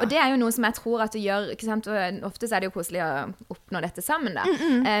beskjed. Og det jo noe som jeg tror at det gjør, ikke sant? Og ofte så det jo koselig å oppnå dette sammen da,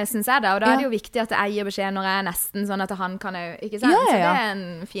 synes jeg da. Og da det jo viktig at jeg gir beskjed når jeg nesten sånn at han kan jo, ikke sant? Så det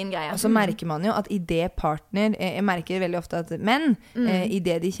en fin greie. Og så merker man jo at i det partner, jeg merker veldig ofte at menn, i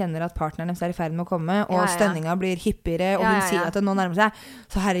det de kjenner at partneren er i ferd med å komme, og stønninga blir hyppigere, og hun sier at det nå nærmer seg,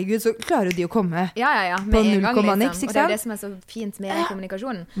 så herregud, så klarer jo de å komme på 0,niks, ikke sant? Og det det som så fint med den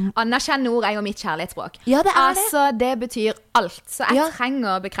kommunikasjonen. Anerkjennende ord jo mitt kjærlighetsspråk. Ja, det altså, det betyr alt. Så jeg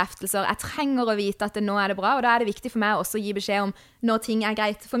trenger bekreftelser, jeg trenger å vite at nå det bra, og da det viktig for meg også å gi beskjed om når ting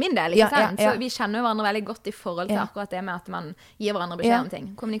greit for min del, ikke sant? Så vi kjenner jo hverandre veldig godt i forhold til akkurat det med at man gir hverandre beskjed om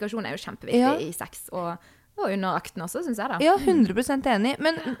ting. Kommunikasjon jo kjempeviktig i sex, og under akten også, synes jeg da. Ja, 100% enig.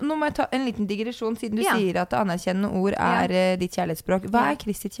 Men nå må jeg ta en liten digresjon, siden du sier at anerkjennende ord ditt kjærlighetsspråk. Hva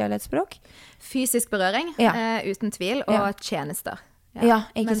Chris sitt kjærlighetsspråk? Fysisk berøring, uten tvil, og tjenester. Ikke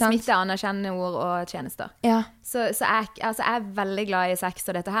sant? Men smitte anerkjennende ord og tjenester. Så jeg veldig glad i sex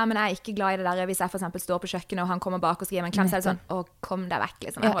og dette her, men jeg ikke glad i det der hvis jeg for eksempel står på kjøkkenet og han kommer bak og skal gi meg en klem, så det sånn, kom deg vekk,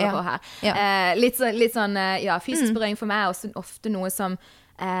 liksom, jeg holder på her. Litt sånn, fysisk berøring for meg også ofte noe som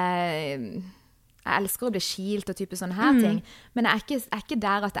jeg elsker å bli skilt og type sånne her ting, men jeg ikke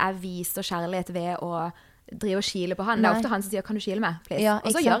der at jeg viser kjærlighet ved å drive og skile på han. Det ofte han som sier, kan du skile meg, please?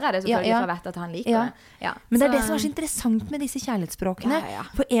 Og så gjør jeg det selvfølgelig, for jeg vet at han liker det. Men det det som så interessant med disse kjærlighetsspråkene.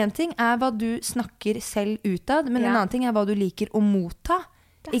 For en ting hva du snakker selv utad, men en annen ting hva du liker å motta.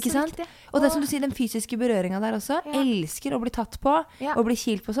 Ikke sant? Og det som du sier, den fysiske berøringen der også, elsker å bli tatt på og bli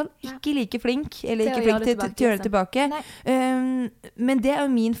kilt på sånn, ikke like flink eller ikke flink til å gjøre det tilbake, men det jo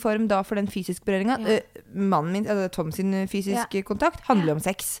min form da for den fysiske berøringen. Mannen min, Tom sin fysiske kontakt handler om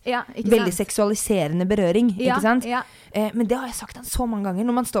sex, veldig seksualiserende berøring, ikke sant? Men det har jeg sagt han så mange ganger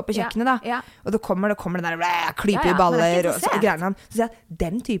når man står på kjøkkenet da, og det kommer det der klyper i baller og greiene, så sier jeg,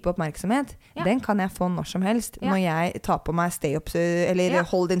 den type oppmerksomhet, den kan jeg få når som helst når jeg tar på meg stay-ups eller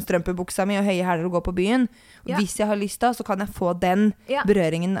hold din strømpebuksa mi og høye hæler og gå på byen. Hvis jeg har lyst da, så kan jeg få den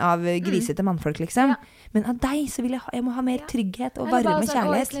berøringen av grisete mannfolk, liksom. Men av deg så vil jeg må ha mer trygghet og varme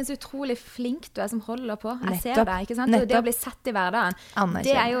kjærlighet. Jeg synes utrolig flink du som holder på. Jeg ser deg, ikke sant? Og det å bli sett i hverdagen,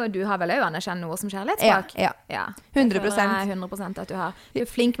 det jo, du har vel også anerkjennende ord som kjærlighetsspråk? Ja. 100%. 100% at du har. Du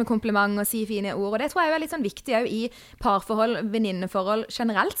flink med kompliment og si fine ord, og det tror jeg litt sånn viktig også i parforhold, venninneforhold,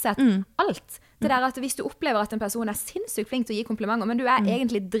 generelt sett. Alt. Det der at hvis du opplever at en person sinnssykt flink til å gi komplimenter, men du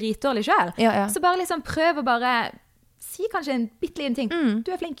egentlig dritdårlig selv, så bare liksom prøv å bare si kanskje en bitteliten ting. Du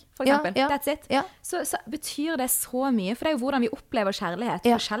flink, for eksempel. That's it. Så betyr det så mye, for det jo hvordan vi opplever kjærlighet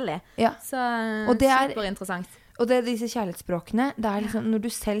forskjellig. Så superinteressant. Og det disse kjærlighetsspråkene, det liksom når du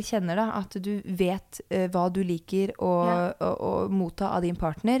selv kjenner da, at du vet hva du liker å motta av din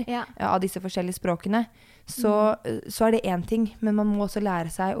partner, av disse forskjellige språkene, så det en ting, men man må også lære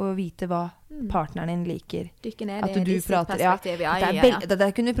seg å vite hva partneren din liker. Dykke ned at i du prater, det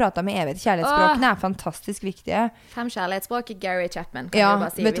kunne vi prate med evighet. Kjærlighetsspråkene fantastisk viktige. 5 kjærlighetsspråk, Gary Chapman, kan du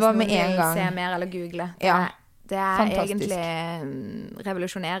bare si. Vet du hva, med en gang. Se mer eller google. Det egentlig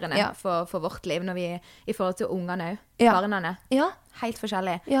revolusjonerende for vårt liv når vi, i forhold til ungene også, barnene. Helt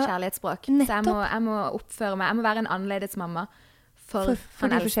forskjellig kjærlighetsspråk. Så jeg må oppføre meg, jeg må være en annerledes mamma for de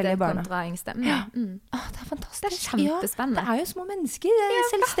forskjellige barna. Kontra yngste. Det fantastisk. Det kjempespennende. Det jo små mennesker,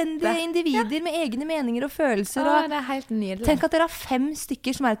 selvstendige individer med egne meninger og følelser. Og det helt nydelig. Tenk at dere har 5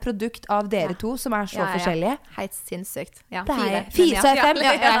 stykker som et produkt av dere to, som så forskjellige. Helt sinnssykt. 4. Så jeg 5?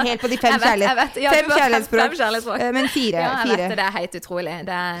 Jeg helt på de 5 kjærlighetsspråk. Men 4. Jeg vet det helt utrolig.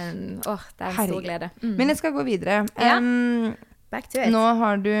 Det en stor glede. Men jeg skal gå videre. Back to it. Nå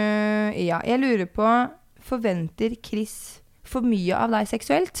har du, jeg lurer på, forventer Chris for mye av deg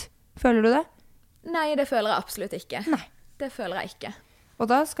seksuelt? Føler du det? Nei, det føler jeg absolutt ikke. Nei. Det føler jeg ikke. Og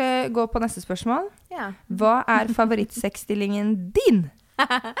da skal jeg gå på neste spørsmål. Hva favorittsexstillingen din?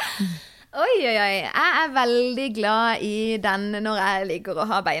 Oi. Jeg veldig glad i den når jeg ligger og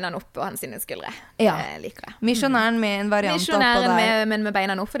har beina opp på hans sine skuldre. Det liker jeg. Misjonæren med en variant oppå der. Misjonæren men med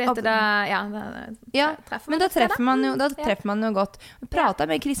beina opp, for dette treffer men da treffer man jo godt. Jeg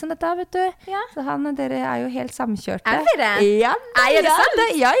pratet med Chris om dette, vet du. Så dere jo helt samkjørte. Vi det? Ja, det sant?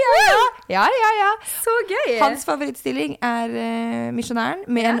 Ja. Så gøy. Hans favorittstilling misjonæren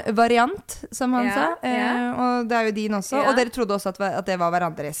med en variant, som han sa. Og det jo din også. Og dere trodde også at det var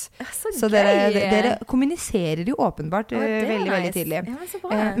hverandres. Så dere kommuniserer jo åpenbart veldig, nice. veldig tydelig. Ja, men så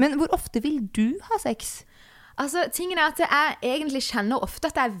bra. Men hvor ofte vil du ha sex? Altså, tingen at jeg egentlig kjenner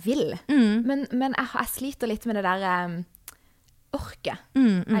ofte at jeg vil, men jeg sliter litt med det der orket.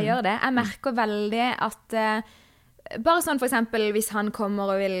 Jeg gjør det. Jeg merker veldig at bare sånn for eksempel hvis han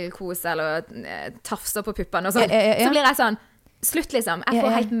kommer og vil kose eller tafse på puppene og sånn, så blir jeg sånn slutt liksom, jeg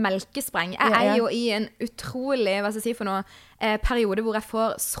får helt melkespreng. Jeg jo i en utrolig, hva skal jeg si for noe, periode hvor jeg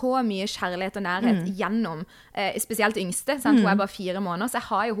får så mye kjærlighet og nærhet gjennom, spesielt yngste, sant? Hun bare 4 måneder, så jeg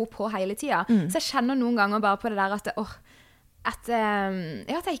har jo hun på hele tiden. Så jeg kjenner noen ganger bare på det der at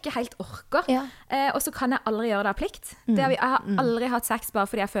jeg ikke helt orker. Og så kan jeg aldri gjøre det av plikt. Jeg har aldri hatt sex bare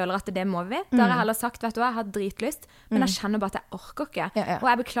fordi jeg føler at det må vi. Da har jeg heller sagt, vet du hva, jeg har dritlyst, men jeg kjenner bare at jeg orker ikke. Og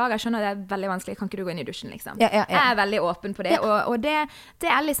jeg beklager, jeg skjønner at det er veldig vanskelig. Kan ikke du gå inn i dusjen, liksom? Jeg er veldig åpen på det, og det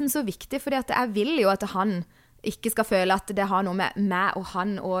er liksom så viktig, fordi at jeg vil jo at han ikke skal føle at det har noe med meg og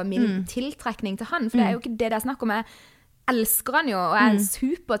han og min tiltrekning til han, for det er jo ikke det er snakk om. Jeg elsker han jo, og jeg er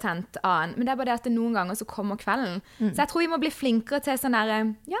supertent av han, men det er bare det at noen ganger så kommer kvelden. Så jeg tror vi må bli flinkere til sånn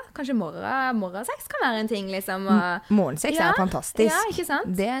der, kanskje morgensex kan være en ting, liksom. Morgensex er fantastisk. Ja, ikke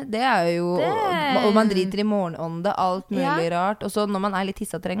sant? Det er jo, og man driter i morgenånde, alt mulig rart, og så når man er litt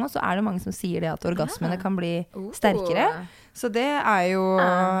tissetrengt, så er det mange som sier det at orgasmene kan bli sterkere. Så det er jo,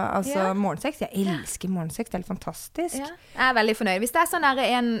 altså, morgensex. Jeg elsker morgensex, det er helt fantastisk. Jeg er veldig fornøyd. Hvis det er sånn der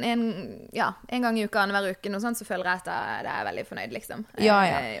en gang i uka, hver uke, noe sånt, så føler jeg at det er veldig fornøyd, liksom.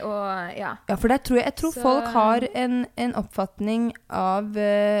 Ja, for jeg tror folk har en oppfatning av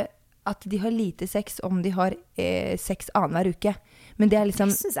at de har lite sex om de har sex annenhver uke. Men det er liksom,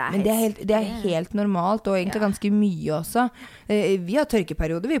 det er helt normalt, og egentlig ganske mye også. Vi har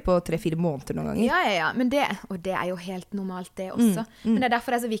tørkeperioder på 3-4 måneder noen ganger. Ja, men det er jo helt normalt det også. Men det er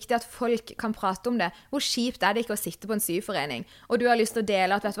derfor det er så viktig at folk kan prate om det. Hvor kjipt er det ikke å sitte på en syforening, og du har lyst til å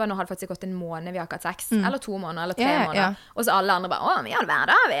dele at, vet du hva, nå har det faktisk gått en måned vi har ikke hatt sex, eller 2 måneder, eller 3 måneder, og så alle andre bare, vi har det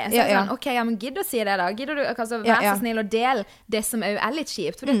hver dag, vi. Så sånn, ok, men gidd å si det da. Gidder du, altså, vær så snill og del det som jo er litt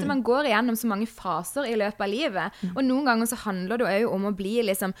kjipt, for dette man går igjennom så mange faser i løpet av livet, og noen ganger så handler det jo om å bli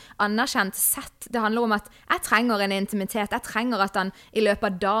liksom anerkjent, sett. Det handler om at jeg trenger en intimitet. Jeg trenger at han i løpet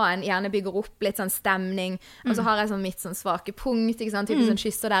av dagen gjerne bygger opp litt sånn stemning. Og så har jeg sånn mitt sånn svake punkt, ikke sant? Typisk sånn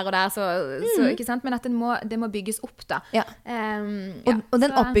kysser der og der, så ikke sant? Men at det må bygges opp da. Og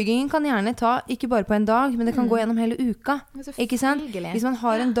den oppbyggingen kan gjerne ta, ikke bare på en dag, men det kan gå gjennom hele uka. Ikke sant? Hvis man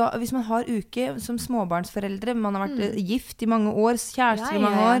har uke som småbarnsforeldre, man har vært gift i mange år, kjærester i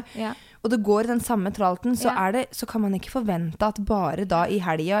mange år, og det går den samme tralten, så kan man ikke forvente at bare da i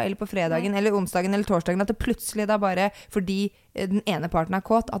helga, eller på fredagen, eller onsdagen, eller torsdagen, at det plutselig da bare, fordi den ene parten er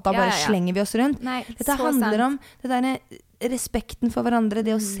kåt, at da bare slenger vi oss rundt. Dette handler om det der respekten for hverandre,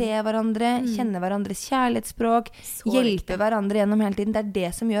 det å se hverandre, kjenne hverandres kjærlighetsspråk, hjelpe hverandre gjennom hele tiden. Det er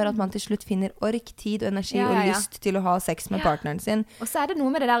det som gjør at man til slutt finner ork, tid og energi og lyst til å ha sex med partneren sin. Og så er det noe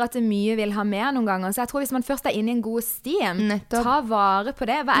med det der at det mye vil ha mer noen ganger. Så jeg tror hvis man først er inne i en god stim, ta vare på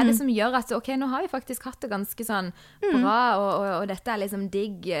det. Hva er det som gjør at, ok, nå har vi faktisk hatt det ganske sånn bra, og dette er liksom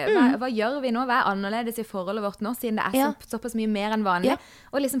digg. Hva gjør vi nå? Hva er annerledes i forholdet vårt nå, siden det er såpass mye mer enn vanlig?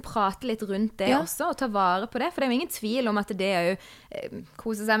 Og liksom prate litt rundt det også, og ta vare på det. For det er jo ingen tvil om at det er jo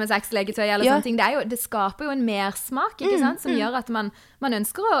kose seg med sexleketøy eller sånne ting. Det skaper jo en mersmak, ikke sant? Som gjør at man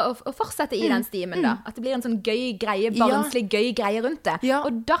ønsker å fortsette i den stimen da. At det blir en sånn gøy greie, barnslig gøy greie rundt det.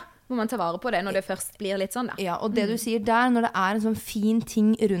 Og da må man ta vare på det når det først blir litt sånn da. Ja, og det du sier der, når det er en sånn fin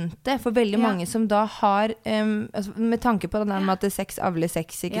ting rundt det, for veldig mange som da har, altså, med tanke på det der med at sex avler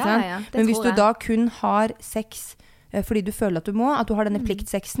sex, ikke sant? Men hvis du da kun har sex fordi du føler at du må, at du har denne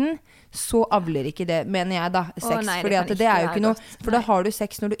pliktsexen, så avler ikke det, mener jeg da, sex. Fordi at det er jo ikke noe, for da har du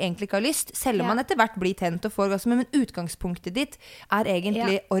sex når du egentlig ikke har lyst, selv om man etter hvert blir tent og får orgasme, men utgangspunktet ditt er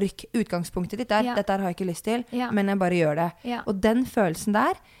egentlig ork. Utgangspunktet ditt er, dette har jeg ikke lyst til, men jeg bare gjør det. Og den følelsen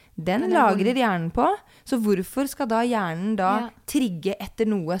der, den lagrer hjernen på, så hvorfor skal da hjernen da trigge etter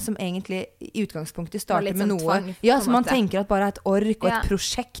noe som egentlig i utgangspunktet starter med noe som man tenker at bare er et ork og et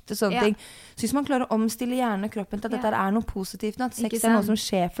prosjekt og sånne ting. Så hvis man klarer å omstille hjernen og kroppen til at dette er noe positivt, at sex er noe som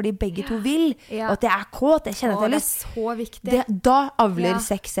skjer fordi begge to vil, og at det er kåt, jeg kjenner at jeg har lyst, det er så viktig. Da avler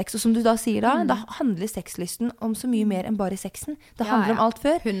sex, og som du da sier da handler sexlysten om så mye mer enn bare sexen. Det handler om alt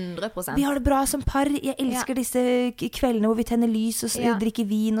før. 100%. Vi har det bra som par, jeg elsker disse kveldene hvor vi tenner lys og drikker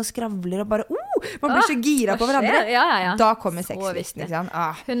vin og skravler og bare, man blir så gira på hverandre. Da kommer sexlysten, ikke sant?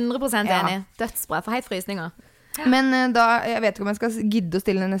 100% enig. Dødsbra, for helt frysninger. Men da, jeg vet ikke om jeg skal gidde å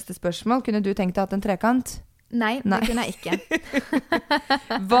stille neste spørsmål. Kunne du tenkt deg at en trekant? Nei, det kunne jeg ikke.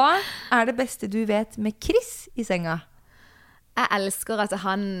 Hva er det beste du vet med Chris i senga? Jeg elsker at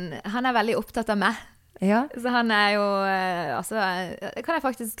han er veldig opptatt av meg. Ja. Så han jo, altså, kan jeg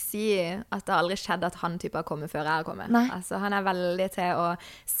faktisk si at det aldri skjedd at han type har kommet før jeg har kommet. Nei. Altså, han veldig til å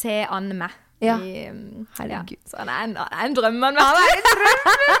se an meg. Ja. Herregud. Ja. Så han en drømmemann.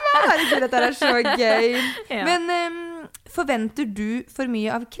 Herregud, dette så gøy. Ja. Men forventer du for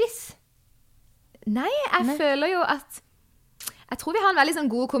mye av Chris? Nei, jeg føler jo at jeg tror vi har en veldig sånn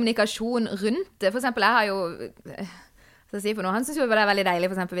god kommunikasjon rundt det. For eksempel, jeg har jo han synes jo det veldig deilig,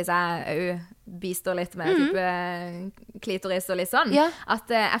 for eksempel hvis jeg bistår litt med type klitoris og litt sånn,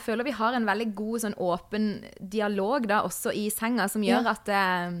 at jeg føler vi har en veldig god sånn åpen dialog da, også i senga, som gjør at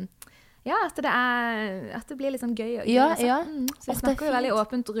at det blir litt sånn gøy. Så vi snakker jo veldig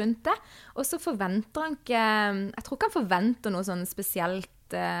åpent rundt det. Og så forventer han ikke, jeg tror ikke han forventer noe sånn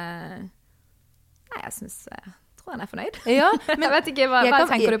spesielt, jeg tror han fornøyd. Ja, men jeg vet ikke, hva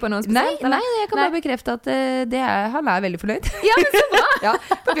tenker du på noe spesielt? Nei, jeg kan bare bekrefte at han veldig fornøyd. Ja, men så bra! Ja,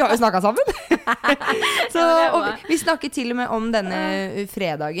 for vi har jo snakket sammen. Så, og vi snakket til og med om denne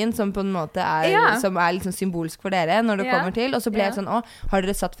fredagen, som på en måte som litt sånn symbolsk for dere når det kommer til, og så ble jeg sånn, har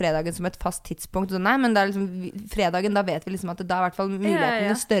dere satt fredagen som et fast tidspunkt? Så, nei, men det liksom, fredagen, da vet vi liksom at da i hvert fall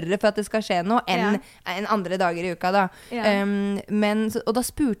mulighetene større for at det skal skje noe enn andre dager i uka da. Og da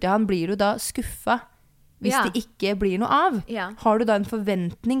spurte jeg han, blir du da skuffet hvis det ikke blir noe av? Har du da en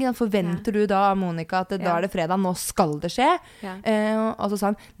forventning? Forventer du da, Monica, at da det fredag, nå skal det skje? Og så sa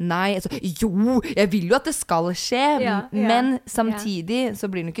han, nei, jo, jeg vil jo at det skal skje, men samtidig så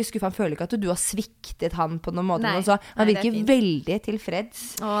blir han ikke skuffet. Han føler ikke at du har sviktet han på noen måte. Han virker veldig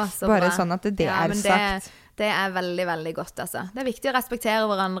tilfreds. Bare sånn at det sagt. Det veldig, veldig godt, altså. Det viktig å respektere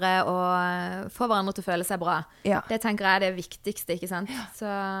hverandre og få hverandre til å føle seg bra. Det tenker jeg det viktigste, ikke sant? Så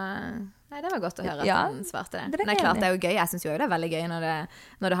nei, det var godt å høre at han svarte det. Men det klart det jo gøy. Jeg synes jo det veldig gøy når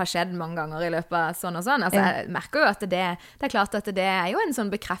det har skjedd mange ganger i løpet av sånn og sånn. Altså, jeg merker jo at det er klart at det jo en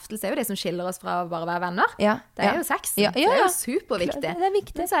sånn bekreftelse, det er jo det som skiller oss fra å bare være venner. Det jo sex. Det jo superviktig. Det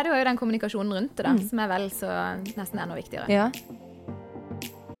viktig. Men så det jo den kommunikasjonen rundt det da, som vel så nesten enda viktigere.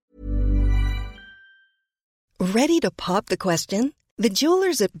 Ready to pop the question? The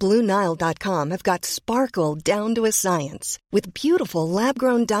jewelers at BlueNile.com have got sparkle down to a science with beautiful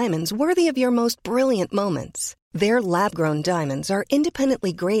lab-grown diamonds worthy of your most brilliant moments. Their lab-grown diamonds are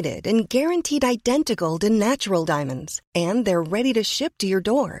independently graded and guaranteed identical to natural diamonds, and they're ready to ship to your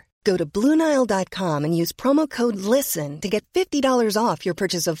door. Go to BlueNile.com and use promo code LISTEN to get $50 off your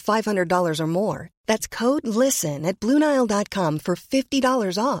purchase of $500 or more. That's code LISTEN at BlueNile.com for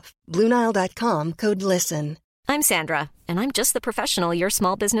 $50 off. BlueNile.com, code LISTEN. I'm Sandra, and I'm just the professional your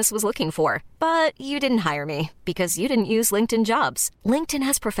small business was looking for. But you didn't hire me because you didn't use LinkedIn Jobs. LinkedIn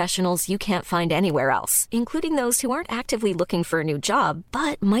has professionals you can't find anywhere else, including those who aren't actively looking for a new job,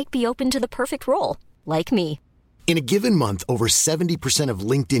 but might be open to the perfect role, like me. In a given month, over 70% of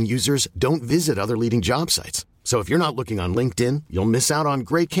LinkedIn users don't visit other leading job sites. So if you're not looking on LinkedIn, you'll miss out on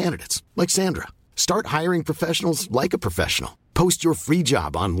great candidates, like Sandra. Start hiring professionals like a professional. Post your free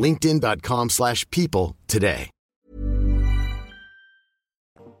job on linkedin.com/people today.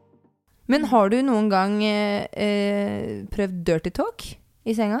 Men har du noen gang prøvd dirty talk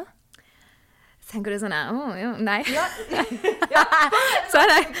i senga? Tenker du sånn nei. Så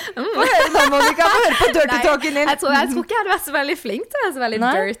Monica, hør på dirty talken din. Jeg tror ikke jeg hadde vært så veldig flink til å være så veldig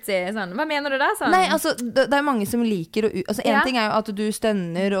dirty. Sånn. Hva mener du da? Sånn? Nei, altså, det mange som liker en ting jo at du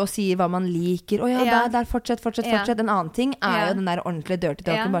stønner og sier hva man liker. Der, fortsett. En annen ting jo den der ordentlige dirty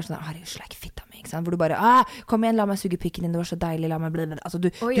talken. Bare sånn, herregud, slag fitta mi, ikke sant? Hvor du bare, kom igjen, la meg suge pikken din, det var så deilig, la meg bli. Altså, du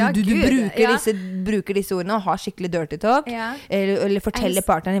bruker disse ordene og har skikkelig dirty talk. Eller forteller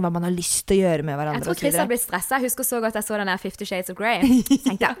partneren hva man har lyst til å gjøre med hverandre. Jeg tror Chris hadde blitt stresset. Jeg husker så godt jeg så den der 50 Shades of Grey. Så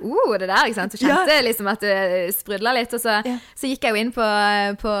tenkte jeg, det der, ikke sant? Så kjente jeg liksom at det sprudlet litt. Og så gikk jeg jo inn på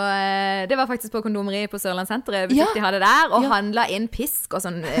det var faktisk på kondomeriet på Sørlandssenteret. Butikk de hadde der, og handlet inn pisk og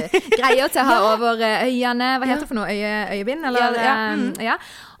sånn greier til å ha over øynene. Hva heter det for noe? Øyebind? Eller?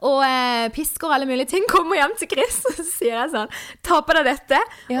 Og pisker og alle mulige ting. Kommer hjem til Chris, og så sier jeg sånn, ta på deg dette,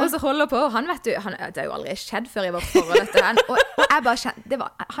 og så holder på. Og han, vet du, det jo aldri skjedd før i vårt forhold, og jeg bare kjente,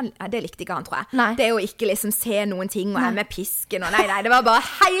 det likte ikke han, tror jeg. Nei. Det jo ikke liksom se noen ting, og med pisken, og nei, det var bare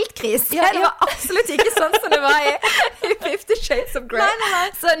helt kris. Det var absolutt ikke sånn som det var i 50 Shades of Grey. Nei.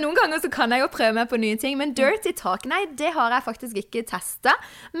 Så noen ganger så kan jeg jo prøve meg på nye ting, men dirty talk, nei, det har jeg faktisk ikke testet.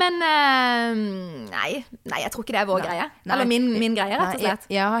 Men nei, jeg tror ikke det vår greie. Eller min greie, rett og slett.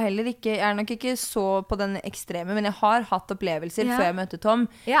 Jeg nok ikke så på den ekstreme, men jeg har hatt opplevelser før jeg møtte Tom,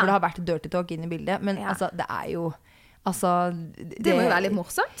 hvor det har vært dirty talk inn i bildet, men altså, det jo Altså, Det må jo være litt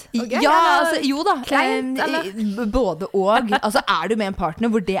morsomt. Og gøy, ja, eller altså, jo da. kleint, eller? Både og. Altså, du med en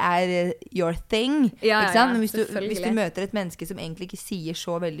partner hvor det your thing, Ja, ikke sant? Men selvfølgelig. hvis du møter et menneske som egentlig ikke sier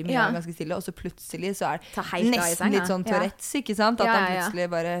så veldig mye, er ganske stille, og så plutselig så Ta helt av i nesten senga. litt sånn Tourettes, ikke sant? At Ja, han ja. plutselig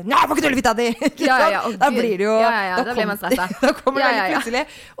bare Nei, får ikke du fitta di! Da blir det jo da blir man stresset. Da kommer det Ja, veldig plutselig.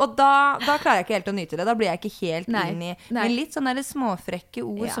 Og da klarer jeg ikke helt å nyte det. Da blir jeg ikke helt Nei, inn i nei. Men litt sånne der småfrekke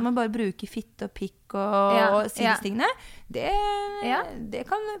ord Ja. som å bare bruke fitte og pikk og si disse tingene, det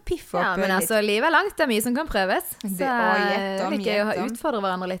kan piffe opp men altså, litt. Livet langt, det mye som kan prøves. Så liker jeg å utfordre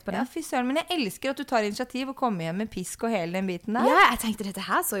hverandre litt på det. Ja, fy søren, men jeg elsker at du tar initiativ og kommer hjem med pisk og hele den biten der. Ja, jeg tenkte dette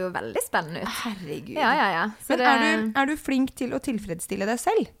her så jo veldig spennende ut. Herregud. Ja. Så Men er du flink til å tilfredsstille deg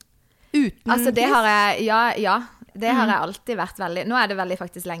selv? Uten altså, det pris? har jeg, det har jeg alltid vært veldig. Nå er det veldig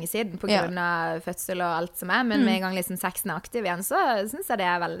faktisk lenge siden på grunn av fødsel og alt som er, men med en gang liksom sexen er aktiv igjen, så synes jeg det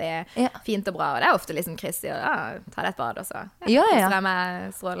er veldig fint og bra. Og det er ofte liksom Chris sier, ta deg et bad, og så koster jeg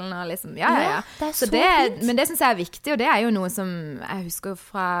med strålen og liksom, Det er så fint. Men det synes jeg er viktig, og det er jo noe som jeg husker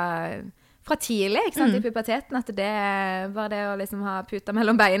fra tidlig, ikke sant, i puberteten, at det var det å liksom ha puta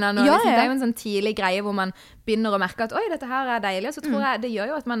mellom beina. Og liksom, det er jo en sånn tidlig greie hvor man begynner å merke at, oi, dette her er deilig, og så tror jeg, det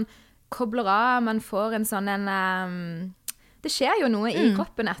gjør jo at man kobler av, man får en sånn det skjer jo noe i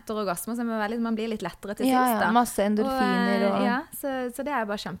kroppen etter orgasmer, så man blir litt lettere til sinns da. Masse endorfiner så det er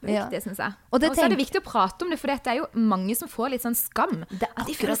bare kjempeviktig, synes jeg. Og så er det viktig å prate om det, for det er jo mange som får litt sånn skam. At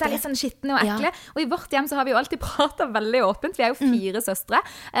de føler seg litt sånn skittende og ekle. Og i vårt hjem så har vi jo alltid pratet veldig åpent. Vi er jo 4 søstre,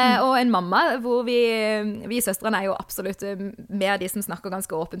 og en mamma, hvor vi søstrene er jo absolutt mer de som snakker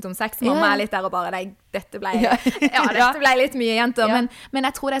ganske åpent om sex. Mamma er litt der og bare, nei, dette ble litt mye, jenter. Men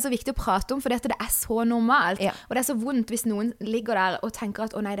jeg tror det er så viktig å prate om, for det er så normalt. Og det er så vondt hvis noen ligger der og tenker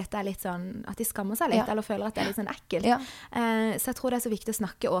at, nei, dette er litt sånn, at de skammer seg litt, eller føler at det er litt sånn ekkelt. Så jeg tror det er så viktig å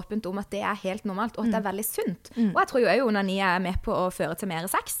snakke åpent om at det er helt normalt, og at det er veldig sunt. Og jeg tror jo onani er med på å føre til mer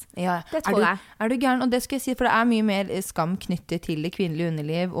sex. Det tror jeg. Er du gæren? Og det skal jeg si, for det er mye mer skam knyttet til det kvinnelige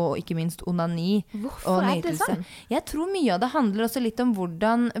underliv, og ikke minst onani. Hvorfor er det sånn? Jeg tror mye av det handler også litt om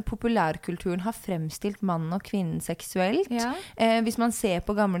hvordan populærkulturen har fremstilt mannen og kvinnen seksuelt. Hvis man ser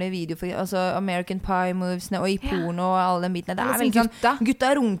på gamle videoer, altså American Pie movesene, og i porno og alle den biten, det er veldig sånn, gutta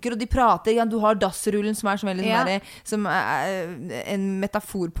runker og de prater, du har dassrullen som er sånn veldig sånn der, som er en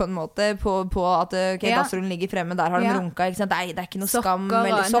metafor på en måte på at dassrullen ligger fremme, der har de runka, ikke sant? Det er ikke noe skam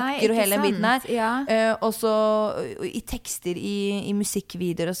eller sokker og hele den biten her. Og så i tekster i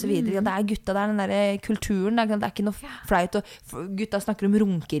musikkvideoer og så videre, det er gutta der, den der kulturen, det er ikke noe flaut, og gutta snakker om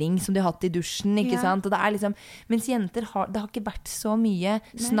runkering som de har hatt i dusjen, ikke sant? Og det er liksom, mens jenter det har ikke vært så mye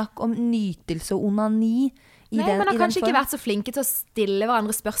snakk om nytelse og onani. Nei, men har kanskje ikke vært så flinke til å stille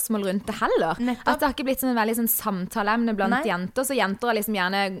hverandre spørsmål rundt det heller. At det har ikke blitt sånn veldig sånn samtaleemne blant jenter, så jenter er liksom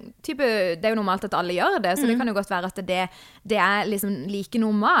gjerne det er jo normalt at alle gjør det, så det kan jo godt være at det er liksom like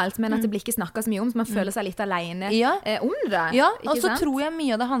normalt, men at det blir ikke snakket så mye om, så man føler seg litt alene om det. Ja, og så tror jeg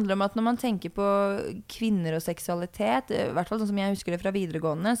mye av det handler om at når man tenker på kvinner og seksualitet, i hvert fall sånn som jeg husker det fra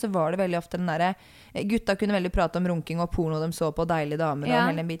videregående, så var det veldig ofte den der, gutta kunne veldig prate om runking og porno, de så på deilige damer og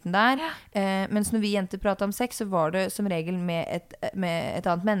hele den biten der, mens når vi jenter pratet om sex, så var det som regel med et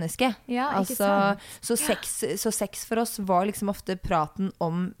annet menneske. Altså, så sex for oss var liksom ofte praten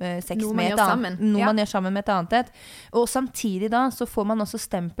om sex noe med et annet. Noe man gjør sammen med et annet. Og samtidig da, så får man også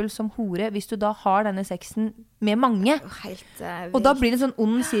stempel som hore hvis du da har denne sexen med mange. Og da blir det en sånn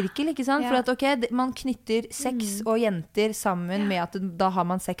ond sirkel, ikke sant? For at man knytter sex og jenter sammen med at da har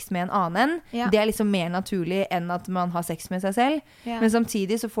man sex med en annen. Det er liksom mer naturlig enn at man har sex med seg selv. Men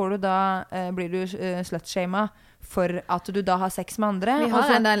samtidig så får du da, blir du slutshamed for at du da har sex med andre. Vi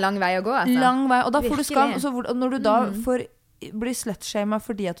har enda en lang vei å gå, altså. Lang vei, og da får du skam. Og når du da blir slutshamed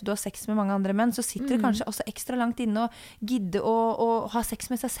fordi at du har sex med mange andre menn, så sitter det kanskje også ekstra langt inne og gidde å ha sex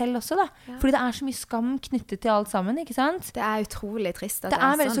med seg selv også da. Fordi det er så mye skam knyttet til alt sammen, ikke sant? Det er utrolig trist at det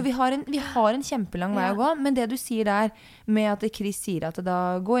er sånn. Så vi har en kjempelang vei å gå, men det du sier der med at Chris sier at da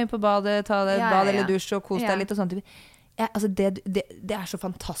gå inn på badet, ta deg et bad eller dusj og kos deg litt og sånt. Altså det er så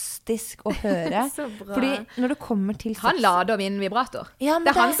fantastisk å høre. Fordi når det kommer til sex, han lader min vibrator. Det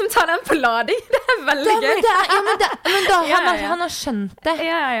er han som tar den på lading. Det er veldig gøy. Han har skjønt det.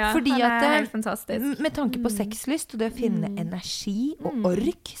 Fordi han er helt fantastisk. Med tanke på sexlyst og det å finne energi og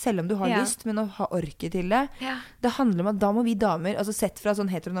ork, selv om du har lyst, men å ha orket til det, det handler om at da må vi damer, altså sett fra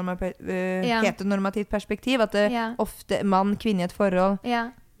sånn heteronormativt perspektiv, at det ofte mann, kvinne i et forhold,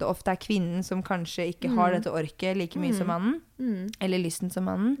 det ofte er kvinnen som kanskje ikke har dette orket like mye som mannen, eller lysten som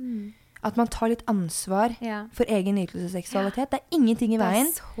mannen. at man tar litt ansvar for egen nytelsesseksualitet. Det ingenting i veien.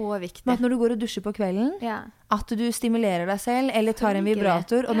 Det så viktig. Men at når du går og dusjer på kvelden, at du stimulerer deg selv, eller tar en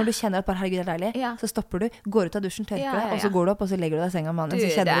vibrator, og når du kjenner at bare, herregud, det deilig, så stopper du, går ut av dusjen, tørker deg, og så går du opp, og så legger du deg i senga med mannen,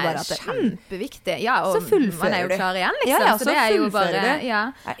 så kjenner du bare at det kjempeviktig. Ja, og så fullfører man jo klar igjen, liksom. Så det jo bare,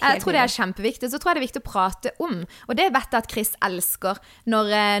 jeg tror det kjempeviktig. Så tror jeg det viktig å prate om. Og det vet jeg at Chris elsker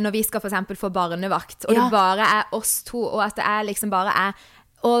når vi skal for eksempel få barnevakt, og det bare oss to, og at det liksom bare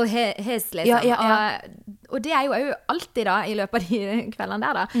all his, liksom. Og det jo alltid da, i løpet av de kveldene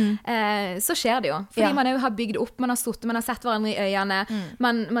der da, så skjer det jo. Fordi man jo har bygd opp, man har stått, man har sett hverandre i øynene,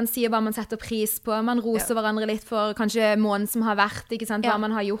 man sier hva man setter pris på, man roser hverandre litt for kanskje måneden som har vært, ikke sant, hva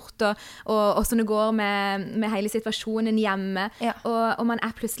man har gjort, og sånn det går med hele situasjonen hjemme, og man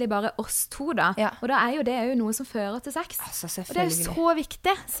plutselig bare oss to da, og da jo det jo noe som fører til sex. Altså, og det jo så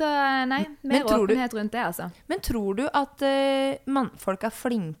viktig, så nei, mer åpenhet rundt det, altså. Men tror du at mannfolk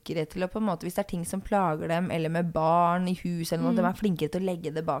flinkere til å på en måte, hvis det ting som plager dem, eller med barn i hus, eller noe, de flinkere til å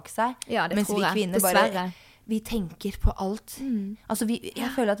legge det bak seg. Ja, det mens tror jeg. Vi kvinner bare, vi tenker på alt. Altså, jeg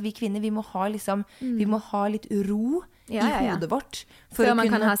føler at vi kvinner, vi må ha liksom, vi må ha litt ro i hodet vårt. Før man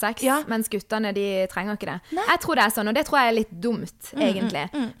kan ha sex, mens guttene, de trenger ikke det. Nei. Jeg tror det sånn, og det tror jeg litt dumt, egentlig.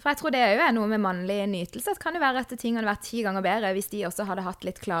 For jeg tror det jo noe med mannlig nytelse. Det kan jo være at ting hadde vært 10 ganger bedre hvis de også hadde hatt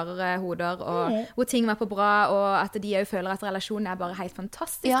litt klarere hoder, og hvor ting var på bra, og at de jo føler at relasjonen bare helt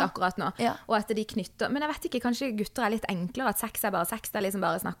fantastisk akkurat nå. Og at de knytter. Men jeg vet ikke, kanskje gutter litt enklere, at sex bare sex, det liksom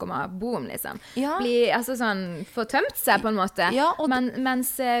bare snakk om boom, liksom. Bli, altså sånn, få tømt seg på en måte.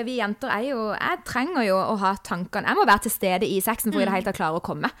 Mens vi jenter jeg trenger jo å ha tankene. Jeg må være til stede i sexen for i det hele tatt klare å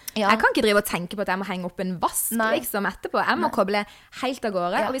komme. Jeg kan ikke drive og tenke på at jeg må henge opp en vask liksom etterpå. Jeg må koble helt av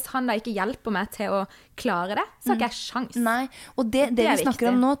gårde, og hvis han da ikke hjelper meg til å klare det, så har ikke jeg sjans. Nei, og det vi snakker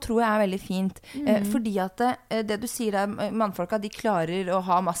om nå tror jeg veldig fint. Fordi at det du sier der, mannfolka, de klarer å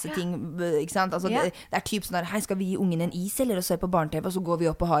ha masse ting, ikke sant? Altså, det typ sånn der, hei, skal vi gi ungen en is, eller så på barne-TV, og så går vi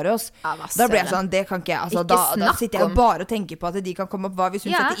opp og har oss. Da blir jeg sånn, det kan ikke jeg. Altså, da sitter jeg bare og tenker på at de kan komme opp, hva hvis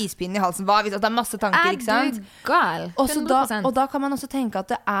hun setter ispinnen i halsen, hva hvis at det masse tanker, ikke sant? Gal. Og da kan man også tenke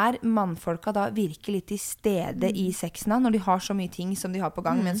at det mannfolka da virker litt til stede i sexen når de har så mye ting som de har på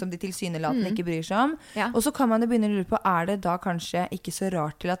gang, men som de tilsynelatende ikke bryr seg om. Og så kan man jo begynne å lure på, det da kanskje ikke så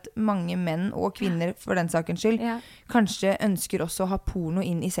rart til at mange menn og kvinner, for den sakens skyld, kanskje ønsker også å ha porno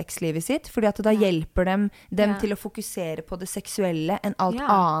inn i sexlivet sitt, fordi at da hjelper dem til å fokusere på det seksuelle enn alt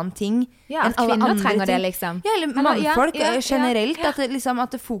annen ting. At kvinner trenger det, liksom. Ja, eller mannfolk generelt,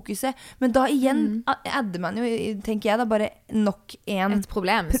 at det fokuset, men da igjen adder man jo, tenker jeg da, bare nok et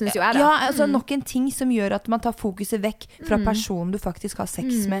problem, synes jo jeg da. Ja, altså nok en ting som gjør at man tar fokuset vekk fra personen du faktisk har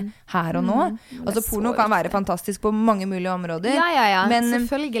sex med her og nå. Altså porno kan være fantastisk på mange mulige områder. Ja, men,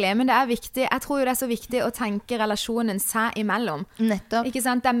 selvfølgelig, men det viktig. Jeg tror jo det så viktig å tenke relasjonen seg imellom. Nettopp. Ikke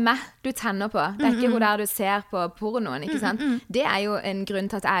sant? Det meg du tenner på. Det ikke hvor der du ser på pornoen, ikke sant? Det jo en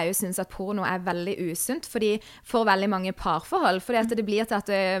grunn til at jeg jo synes at porno veldig usunt, fordi for veldig mange parforhold, fordi at det blir til at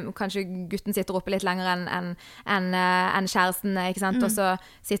kanskje gutten sitter oppe litt lenger enn kjæresten, ikke sant? Og så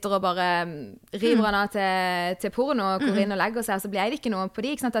sitter og bare river han av til porno og går inn og legger seg, så blir det ikke noe på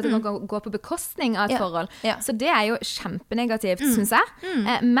de, ikke sant? At det kan gå på bekostning av et forhold. Så det jo kjempenegativt, synes jeg.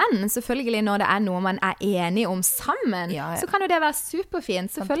 Men selvfølgelig når det noe man enig om sammen, så kan jo det være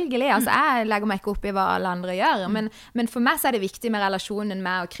superfint, selvfølgelig. Altså, jeg legger meg ikke opp i hva alle andre gjør, men for meg så det viktig med relasjonen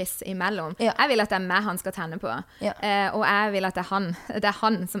meg og Chris imellom. Jeg vil at det meg han skal tenne på, og jeg vil at det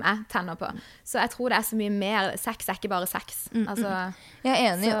han som jeg tenner på. Så jeg tror det så mye mer. Sex ikke bare sex. Altså,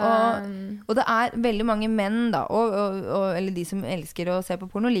 jeg enig, og det veldig mange menn da, eller de som elsker å se på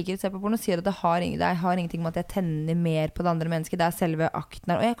porno, liker å se på porno, sier at det har ingenting med at jeg tenner mer på det andre mennesket, det selve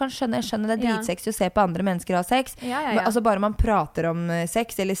akten her. Og jeg kan skjønne det dritsexy å se på andre mennesker ha sex. Altså bare man prater om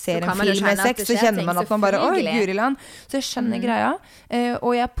sex, eller ser en film med sex, så kjenner man at man bare, Guriland. Så jeg skjønner greia.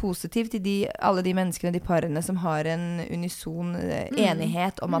 Og jeg positiv til alle de menneskene, de parene som har en unison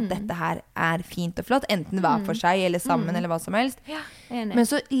enighet om at dette her fint og flott, enten hver for seg, eller sammen, eller hva som helst. Men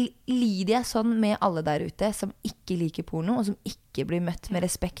så lider jeg sånn med alle der ute som ikke liker porno, og som ikke blir møtt med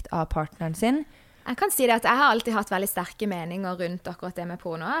respekt av partneren sin. Jeg kan si det at jeg har alltid hatt veldig sterke meninger rundt akkurat det med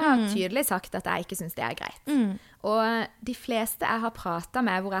porno. Jeg har tydelig sagt at jeg ikke synes det greit. Og de fleste jeg har pratet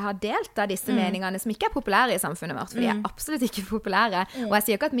med hvor jeg har delt av disse meningene som ikke populære i samfunnet vårt, for de absolutt ikke populære, og jeg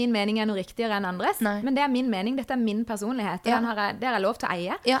sier ikke at min mening noe riktigere enn andres, men det min mening, dette min personlighet, det har jeg lov til å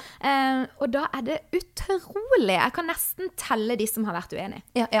eie. Og da det utrolig, jeg kan nesten telle de som har vært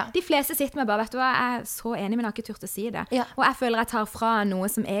uenige. De fleste sitter med bare, vet du hva, jeg så enig, men jeg har ikke turt å si det. Og jeg føler jeg tar fra noe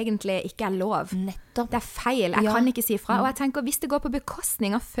som egentlig ikke lov. Det er feil, jeg kan ikke si fra. Og jeg tenker, hvis det går på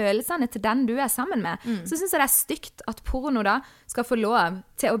bekostning av følelsene til den du er sammen med, så synes jeg det er stygt at porno da skal få lov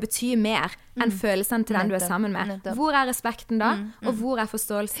til å bety mer enn følelsene til den du er sammen med. Hvor er respekten da? Og hvor er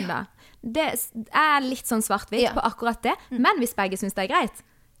forståelsen da? Det er litt sånn svart-hvitt på akkurat det, men hvis begge synes det er greit,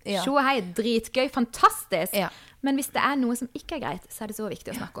 så hei, dritgøy, fantastisk. Men hvis det er noe som ikke er greit, så er det så viktig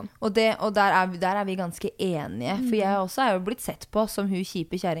å snakke om. Og der er vi ganske enige. For jeg også er jo blitt sett på som hun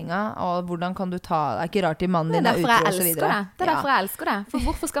kjipe kjæringa, og hvordan kan du ta, det er ikke rart til mannen din er ute og så videre. Det er derfor jeg elsker det. For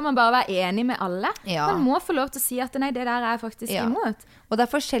hvorfor skal man bare være enig med alle? Man må få lov til å si at nei, det der er faktisk imot. Og det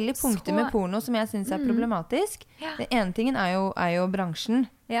er forskjellige punkter med porno som jeg synes er problematisk. Den ene tingen er jo bransjen.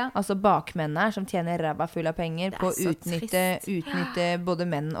 Altså bakmennene som tjener ræva full av penger på å utnytte både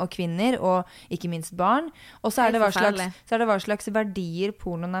menn og kvinner, og ikke minst barn. Og så er det hva slags verdier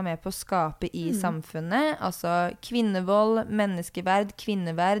pornoen er med på å skape i samfunnet. Altså kvinnevold, menneskeverd,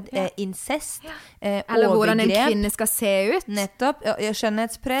 kvinneverd, incest, eller overgrep. Hvordan en kvinne skal se ut. Nettopp.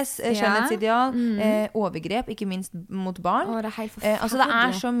 Skjønnhetspress, skjønnhetsideal, overgrep, ikke minst mot barn. Det er helt forferdelig. Altså det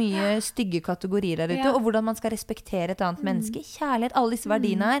er så mye stygge kategorier der ute, og hvordan man skal respektere et annet menneske. Kjærlighet, alle disse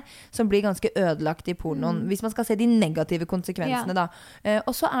verdiene her, som blir ganske ødelagt i pornoen, hvis man skal se de negative konsekvensene da.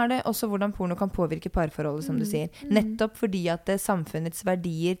 Og så er det også hvordan porno kan påvirke parforholdet, som du sier. Nettopp fordi at samfunnets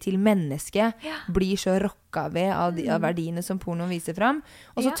verdier til mennesket blir så rokka ved av verdiene som porno viser fram,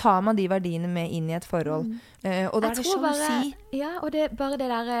 og så tar man de verdiene med inn i et forhold. Og da er det sånn å si. Ja, og det bare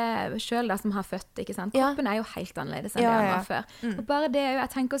det der selv da, som har født, ikke sant? Kroppen er jo helt annerledes enn det den var før. Og bare det,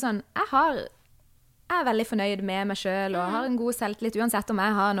 jeg tenker sånn, jeg er veldig fornøyd med meg selv og har en god selvtillit, uansett om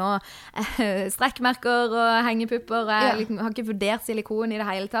jeg har nå strekkmerker og hengepupper, og jeg har ikke vurdert silikon i det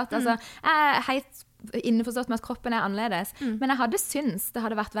hele tatt. Altså, jeg er helt innforstått med at kroppen er annerledes, men jeg hadde syntes det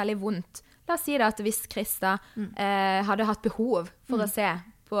hadde vært veldig vondt. La oss si det at hvis Krista hadde hatt behov for å se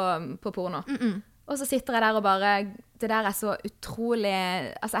på porno, og så sitter jeg der og bare, det der er så utrolig,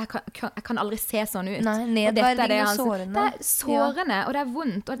 altså jeg kan aldri se sånn ut. Nei, nedverdigende og sårende. Det er sårende, og det er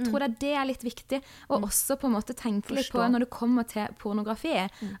vondt, og jeg tror det er litt viktig, og også på en måte tenke litt på når du kommer til pornografi,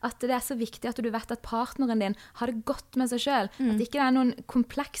 at det er så viktig at du vet at partneren din har det godt med seg selv, at ikke det er noen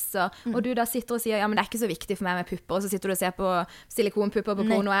komplekser, og du da sitter og sier, ja, men det er ikke så viktig for meg med pupper, og så sitter du og ser på silikonpupper på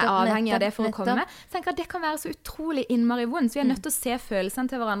porno, og er avhengig av det for å komme. Så tenker jeg at det kan være så utrolig innmari vondt, så vi er nødt til å se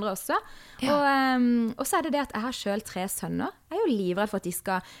følelsene til hverandre også. Og så er det at jeg har selv 3 sønner. Jeg er jo livredd for at de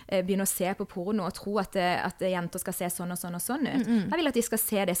skal begynne å se på porno og tro at jenter skal se sånn og sånn og sånn ut. Jeg vil at de skal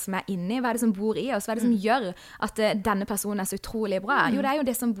se det som er inni, hva er det som bor i oss, hva er det som gjør at denne personen er så utrolig bra. Jo, det er jo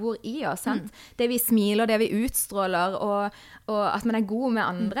det som bor i oss, sant? Det vi smiler, det vi utstråler, og at man er god med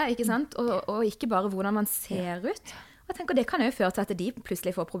andre, ikke sant? Og ikke bare hvordan man ser ut. Jeg tenker det kan jo føre til at de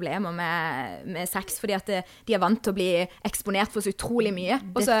plutselig får problemer med sex, fordi at de er vant til å bli eksponert for så utrolig mye.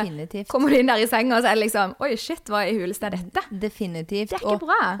 Og så kommer de inn der i senga, og så er det liksom, oi shit, hva i huleste er dette? Definitivt. Det er ikke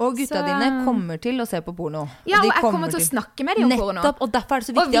bra. Og gutta dine kommer til å se på porno. Ja, og jeg kommer til å snakke med dem om porno. Nettopp, og derfor er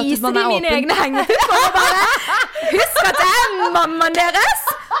det så viktig at man er åpen. Og vise dem mine egne hengepupper og bare, husk at jeg er mammaen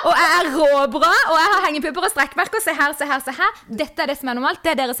deres, og jeg er råbra, og jeg har hengepupper og strekkmerker, se her, se her, se her. Dette er det som er normalt.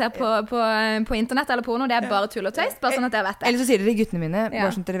 Det dere ser på internett eller porno, det er bare tull og tøys, bare sånn at jeg vet det. Eller så sier dere guttene mine,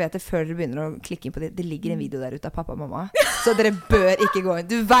 bare sånn at dere vet det før dere begynner å klikke inn på det. Det ligger en video der ute av pappa og mamma, så dere bør ikke gå inn.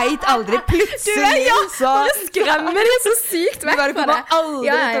 Du vet aldri, plutselig så skremmer de så sykt vekk fra det. Du kommer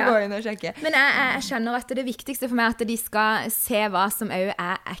aldri til å gå inn og sjekke. Men jeg skjønner at det viktigste for meg er at de skal se hva som også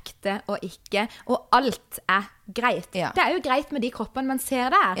er ekte og ikke, og alt er greit. Det er jo greit med de kroppene man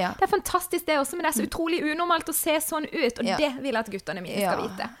ser der. Det er fantastisk det også, men det er så utrolig unormalt å se sånn ut, og det vil jeg at guttene mine skal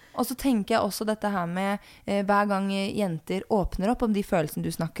vite. Og så tenker jeg også dette her med hver gang jenter åpner opp om de følelsene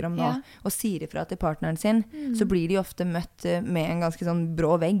du snakker om nå, og sier ifra til partneren sin, så blir de ofte møtt med en ganske sånn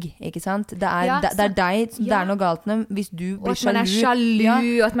brå vegg, ikke sant? Det er deg, det er noe galt med hvis du blir sjalu. Og at man er sjalu,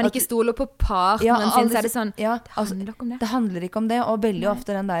 og at man ikke stoler på partneren sin, så er det sånn, det handler ikke om det. Det handler ikke om det, og veldig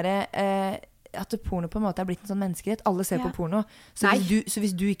ofte den der at porno på en måte er blitt en sånn menneskerett. Alle ser på porno. Så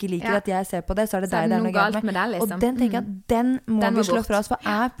hvis du ikke liker at jeg ser på det, så er det deg det er noe galt med. Deg, liksom. Og den tenker jeg at den må vi slå fra oss. For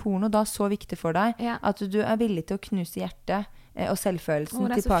er porno da så viktig for deg at du er villig til å knuse hjertet og selvfølelsen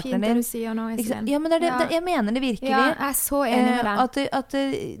til partneren din? Det er så fint det du sier nå, Iselin. Ja, men jeg mener det virkelig. Ja, jeg er så enig med deg. At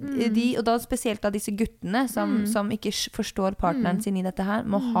de, og da spesielt av disse guttene som ikke forstår partneren sin i dette her,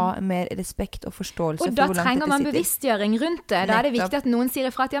 må ha mer respekt og forståelse for hvor langt dette sitter. Og da trenger man bevisstgjøring rundt det. Da er det viktig at noen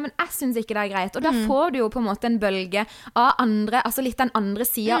sier ifra at ja, men jeg synes ikke det er greit. Og da får du jo på en måte en bølge av andre, altså litt den andre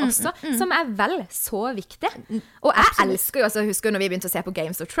siden også, som er vel så viktig. Og jeg elsker jo, altså husker når vi begynte å se på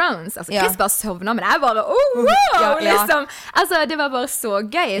Games of Thrones, altså Chris bare sovner, men jeg bare, wow, liksom. Altså, det var bare så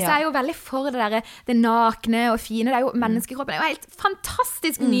gøy. Så jeg er jo veldig for det nakne og fine. Det er jo, menneskekroppen er jo helt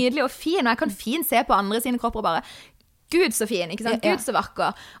fantastisk nydelig og fin, og jeg kan fint se på andre sine kropper og bare Gud så fin, ikke sant? Gud så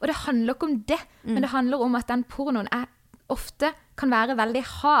vakker. Og det handler ikke om det, men det handler om at den pornoen ofte kan være veldig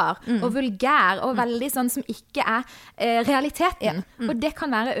hard og vulgær og veldig sånn som ikke realiteten. Og det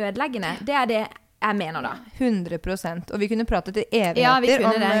kan være ødeleggende. Det det jeg mener da. 100%. Og vi kunne prate til evigheter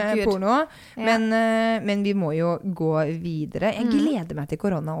om porno, men vi må jo gå videre. Jeg gleder meg til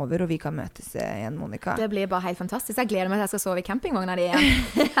korona over, og vi kan møtes igjen, Monica. Det blir bare helt fantastisk. Jeg gleder meg til jeg skal sove i campingvogna di igjen.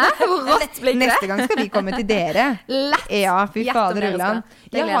 Hvor rått blir det? Neste gang skal vi komme til dere. Lett. Ja, fy fader Ulland.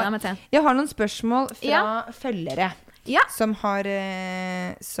 Det gleder jeg meg til. Jeg har noen spørsmål fra følgere. Som har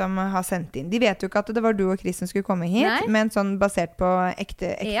sendt inn. De vet jo ikke at det var du og Chris som skulle komme hit, men sånn basert på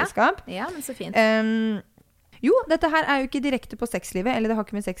ekteskap. Ja, men så fint. Jo, dette her jo ikke direkte på sexlivet, eller det har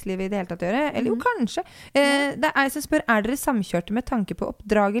ikke med sexlivet i det hele tatt å gjøre. Eller jo, kanskje. Det jeg som spør, dere samkjørte med tanke på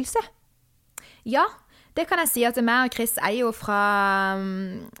oppdragelse? Ja, det kan jeg si at meg og Chris jo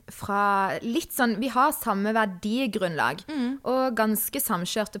fra litt sånn, vi har samme verdigrunnlag, og ganske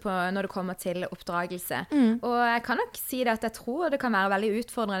samkjørte på når det kommer til oppdragelse. Og jeg kan nok si det at jeg tror det kan være veldig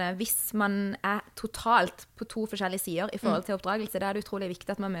utfordrende hvis man totalt på to forskjellige sider i forhold til oppdragelse. Det det utrolig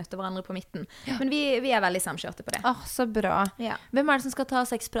viktig at man møter hverandre på midten. Men vi veldig samkjørte på det. Så bra. Ja. Hvem det som skal ta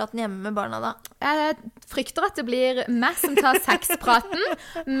sexpraten hjemme med barna da? Jeg frykter at det blir meg som tar sexpraten,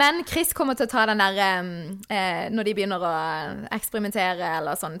 men Chris kommer til å ta den der når de begynner å eksperimentere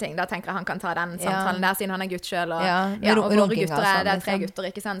eller sånne ting, da tenker jeg han kan ta den samtalen der, siden han gutt selv og våre gutter det 3 gutter,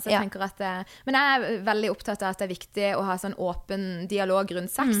 ikke sant? Så jeg tenker at men jeg veldig opptatt av at det viktig å ha sånn åpen dialog rundt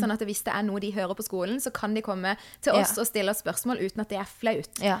sex, sånn at hvis det noe de hører på skolen, så kan de komme til oss og stille oss spørsmål uten at det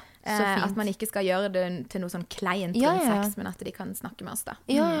flaut. At man ikke skal gjøre det til noe sånn kleint rundt sex, men at de kan snakke med oss da.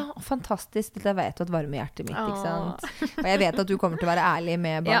 Fantastisk. Det vet du at varmer hjertet mitt, ikke sant? Og jeg vet at du kommer til å være ærlig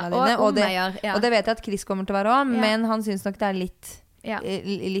med barna dine, og det vet jeg at Chris kommer til å være også, men han synes nok det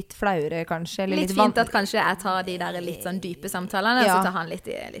litt flauere kanskje. Eller litt fint at kanskje jeg tar de der litt sånn dype samtalene, så tar han litt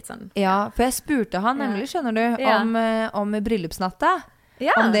sånn. Ja, for jeg spurte han nemlig, skjønner du, om bryllupsnatta.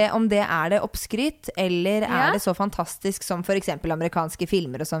 Om det det oppskrytt, eller det så fantastisk som for eksempel amerikanske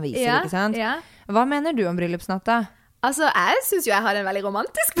filmer og sånn viser, ikke sant? Hva mener du om bryllupsnatta? Altså, jeg synes jo jeg hadde en veldig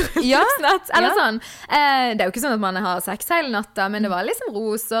romantisk bryllupsnatt. Eller sånn. Det jo ikke sånn at man har sex hele natta, men det var liksom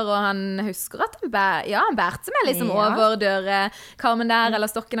roser, og han husker at han bærte meg liksom over dørkarmen der, eller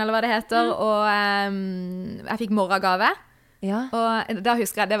stokken, eller hva det heter, og jeg fikk morgengave. Og da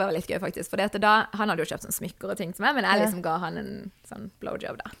husker jeg, det var litt gøy faktisk, for han hadde jo kjøpt sånn smykker og ting til meg, men jeg liksom ga han en sånn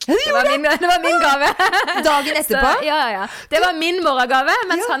blowjob da. Det var min gave. Dagen etterpå? Så, ja. Det var min morgengave,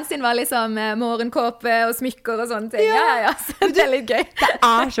 mens hans sin var liksom morgenkåpe og smykker og sånne ting. Så det litt gøy. Det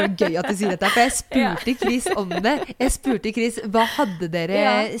så gøy at du sier dette, for jeg spurte Chris om det. Jeg spurte Chris, hva hadde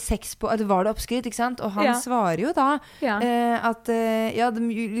dere sex på? Var det oppskrytt, ikke sant? Og han svarer jo da at de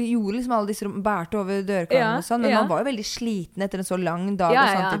gjorde liksom alle disse bærte over dørkarmen og sånn, men man var jo veldig sliten etter en så lang dag og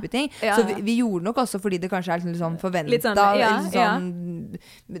sånn type ting. Så vi gjorde nok også fordi det kanskje litt sånn forventet,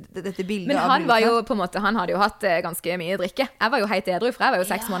 dette bildet. Men han var jo på en måte, han hadde jo hatt ganske mye drikke. Jeg var jo helt edru, for jeg var jo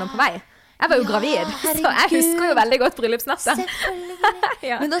 6 måneder på vei. Jeg var jo gravid, så jeg husker jo veldig godt bryllupsnatta.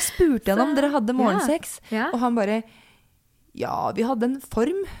 Men da spurte han om dere hadde morgensex, og han bare vi hadde en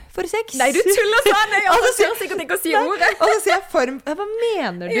form for sex. Nei, du tuller sånn! Jeg tør sikkert ikke å si ordet. Og så sier jeg form. Hva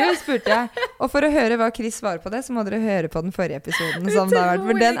mener du? Spurte jeg. Og for å høre hva Chris svarer på det, så må dere høre på den forrige episoden som det har vært,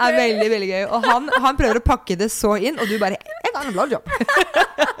 for den veldig, veldig gøy. Og han prøver å pakke det så inn, og du bare, jeg kan en blowjob.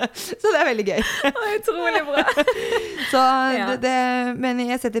 Så det veldig gøy. Utrolig bra. Så men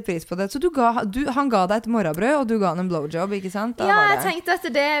jeg setter pris på det. Så han ga deg et morgenbrød, og du ga han en blowjob, ikke sant? Jeg tenkte at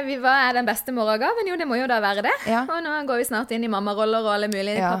det den beste morgengaven. Jo, det må jo da være det. Og nå går vi snart inn i mammaroller og alle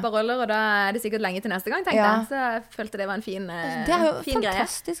mulige papparoller, og da det sikkert lenge til neste gang, tenkte jeg. Så jeg følte det var en fin greie. Det jo en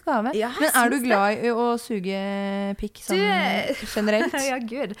fantastisk gave. Men du glad i å suge pikk sånn generelt? Ja,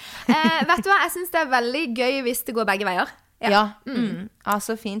 gud. Vet du hva, jeg synes det veldig gøy hvis det går begge veier.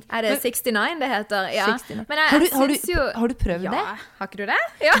 Så fint. Det 69 det heter? Ja. 69. Men har du prøvd det? Har ikke du det?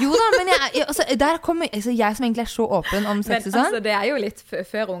 Jo da, men der kommer jeg som egentlig så åpen om sex og sånn. Altså, det jo litt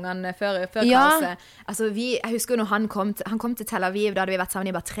før ungene, før kaoset. Altså, jeg husker når han kom til Tel Aviv, da hadde vi vært sammen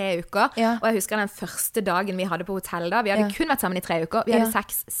i bare 3 uker, og jeg husker den første dagen vi hadde på hotell da, vi hadde kun vært sammen i 3 uker, vi hadde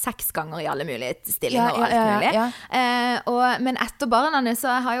seks ganger i alle mulige stillinger og alt mulig. Men etter barna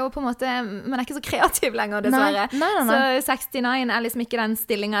så har jo på en måte, man ikke så kreativ lenger, dessverre. Nei. Så 69 liksom ikke den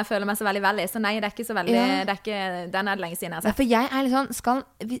stillingen jeg føler meg så veldig vel i, så nei, det ikke så veldig, den det lenge siden jeg har sett. For jeg litt sånn, skal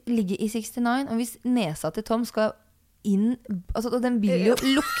vi ligge i 69, og hvis nesa til Tom skal inn, altså den vil jo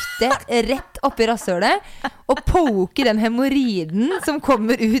lukte rett oppi rasshølet og poke den hemorrhoiden som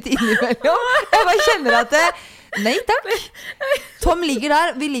kommer ut innimellom. Jeg bare kjenner at nei takk. Tom ligger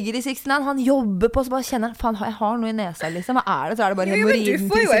der, vi ligger i 69, han jobber på, så bare kjenner han, faen, jeg har noe i nesa liksom. Hva det? Så det bare hemorrhoiden.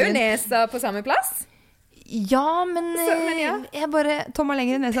 Du får jo nesa på samme plass. Ja, men jeg bare, Tom har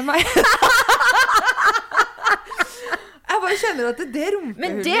lenger i nesa enn meg. Jeg bare kjenner at det rumpehullet.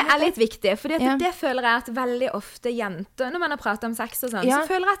 Men det litt viktig, for det føler jeg at veldig ofte jenter, når man har pratet om sex og sånn, så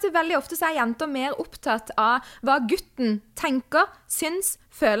føler jeg at det veldig ofte så jenter mer opptatt av hva gutten tenker, syns,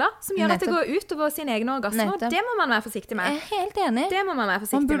 føler, som gjør at det går ut over sine egne orgasmer. Det må man være forsiktig med. Jeg helt enig. Det må man være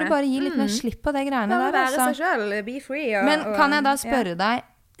forsiktig med. Man burde bare gi litt mer slipp på det greiene der. Bare være seg selv, be free. Men kan jeg da spørre deg,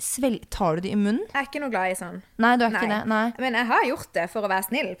 tar du det i munnen? Jeg er ikke noe glad i sånn. Nei, du er ikke det. Nei. Men jeg har gjort det for å være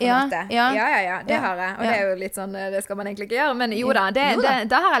snill, på en måte. Ja, det har jeg. Og det er jo litt sånn, det skal man egentlig ikke gjøre. Men jo da,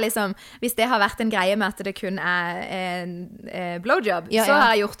 da har jeg liksom, hvis det har vært en greie med at det kun en blowjob, så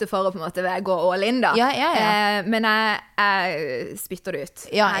har jeg gjort det for å på en måte gå all in da. Men jeg spytter det ut.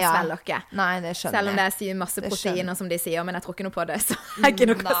 Jeg svelger ikke. Nei, det skjønner jeg. Selv om det sier masse proteiner som de sier, men jeg tror ikke noe på det, så jeg er ikke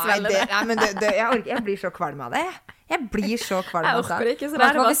noe å svelge det. Nei, men jeg blir så kvalm av det. Jeg blir så kvalm av det. Jeg orker det ikke, så det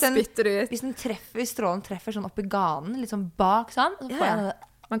bare spytter det ut. Hvis strålen treffer sånn opp i ganen, litt sånn bak sånn, så får jeg det.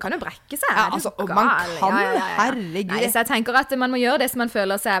 Man kan jo brekke seg. Ja, altså, man kan, herregud. Nei, så jeg tenker at man må gjøre det som man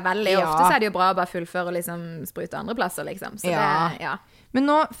føler seg veldig. Ofte så er det jo bra å bare fullføre og liksom sprute andre plasser, liksom. Så det,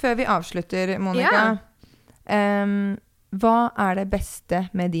 Men nå, før vi avslutter, Monica, hva det beste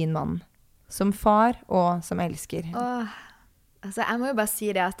med din mann? Som far og som elsker? Altså, jeg må jo bare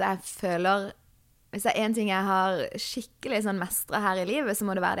si det at jeg føler, hvis det en ting jeg har skikkelig sånn mestre her i livet, så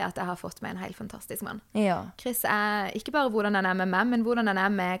må det være det at jeg har fått meg en helt fantastisk mann. Chris ikke bare hvordan han med meg, men hvordan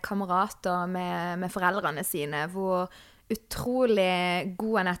han med kamerater, med foreldrene sine, hvor utrolig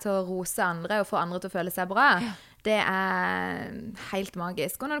god han til å rose andre og få andre til å føle seg bra. Det helt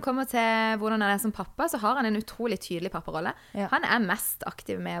magisk. Og når det kommer til hvordan han som pappa, så har han en utrolig tydelig papparolle. Han mest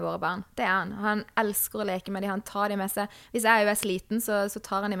aktiv med våre barn. Det han. Han elsker å leke med dem, han tar dem med seg. Hvis jeg er sliten, så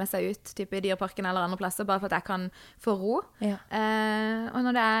tar han dem med seg ut, type i Dyreparken eller andre plasser, bare for at jeg kan få ro. Og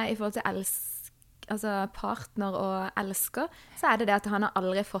når det i forhold til partner og elsker, så det at han har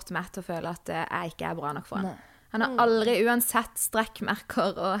aldri fått meg til å føle at jeg ikke bra nok for han. Han har aldri, uansett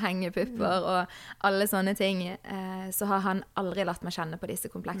strekkmerker og hengepupper og alle sånne ting, så har han aldri latt meg kjenne på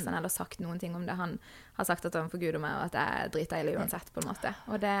disse kompleksene eller sagt noen ting om det. Han har sagt at han forguder meg og at jeg driter ille uansett på en måte.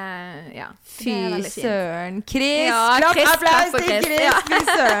 Og det, Fy søren. Chris! Applaus til Chris! Fy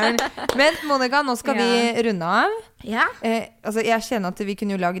søren. Men Monica, nå skal vi runde av. Jeg kjenner at vi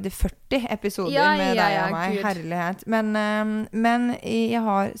kunne jo lagd 40 episoder med deg og meg. Gud. Herlighet. Men jeg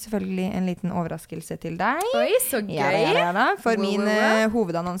har selvfølgelig en liten overraskelse til deg. Oi, så gøy. For min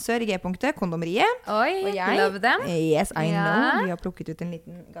hovedannonsør i G-punktet, Kondomeriet. Oi, love them. Yes, I know. Vi har plukket ut en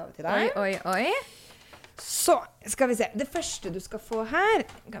liten gave til deg. Oi. Så, skal vi se. Det første du skal få her,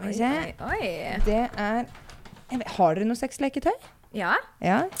 kan vi se. Det har dere noe sexleketøy? Ja.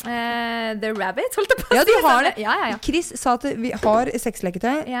 The Rabbit, holdt jeg på å si. Ja, du har det. Ja. Chris sa at vi har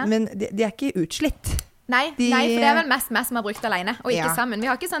sexleketøy, men de ikke utslitt. Nei, for det vel mest som har brukt alene, og ikke sammen. Vi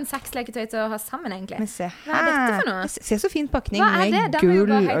har ikke sånn sexleketøy til å ha sammen, egentlig. Men se her. Hva dette for noe? Se så fin pakning med gull og greier. Den er jo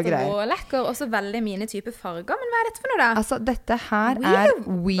bare helt rålekker, også veldig mine typer farger. Men hva dette for noe da? Altså, dette her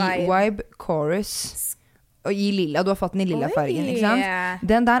WeVibe Chorus. Og i lilla, du har fått den i lilla fargen, ikke sant?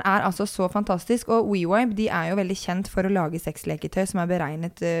 Den der altså så fantastisk, og WeVibe, de jo veldig kjent for å lage sexleketøy som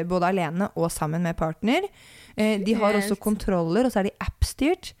beregnet både alene og sammen med partner. De har også kontroller, og så de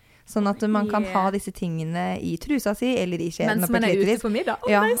app-styrt, sånn at man kan ha disse tingene i trusa si, eller i skjeden og på klitoris. Mens man ute på middag.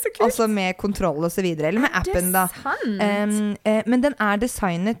 Nei, så kult. Altså med kontroll og så videre, eller med appen da. Men den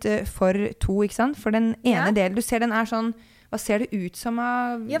designet for to, ikke sant? For den ene delen, du ser den sånn, hva ser det ut som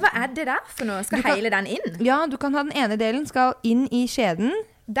av... Ja, hva det der for noe? Skal hele den inn? Ja, du kan ha den ene delen skal inn i skjeden.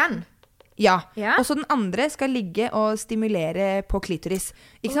 Den? Ja. Og så den andre skal ligge og stimulere på klitoris.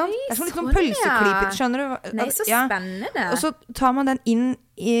 Ikke sant? Det sånn litt sånn pølseklyper, skjønner du? Nei, så spennende. Og så tar man den inn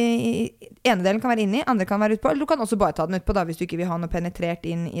ene delen kan være inni, andre kan være ut på, eller du kan også bare ta den ut på da, hvis du ikke vil ha noe penetrert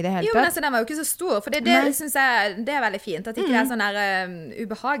inn i det hele tatt. Jo, men altså, den var jo ikke så stor, for det synes jeg, det veldig fint, at det ikke sånn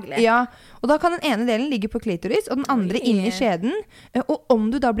ubehagelig. Ja, og da kan den ene delen ligge på klitoris, og den andre inn i skjeden, og om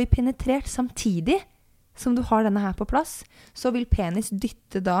du da blir penetrert samtidig, som du har denne her på plass, så vil penis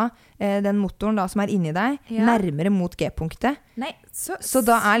dytte da den motoren da som inni deg nærmere mot G-punktet. Nei, så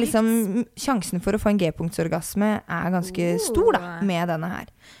da liksom sjansen for å få en G-punktsorgasme ganske stor da, med denne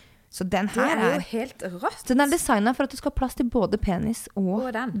her. Så den Det her er jo helt rått. Den er designet for at du skal ha plass til både penis og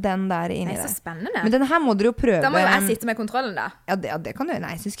den der inni Det er så spennende. Men denne her må dere jo prøve. Da må jo jeg sitte med kontrollen da. Ja, det kan du.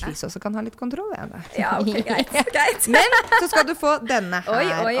 Nei, jeg synes Chris også kan ha litt kontroll. Ja, ok, greit. Men så skal du få denne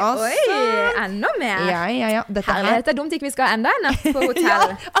her. Oi, enda mer. Ja. Dette Herlighet, det er dumt ikke vi skal ha enda en natt på hotell.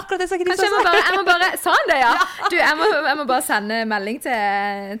 Ja, akkurat det sa Chris Kanskje også. jeg må bare, sa han det, ja? Du, jeg må bare sende melding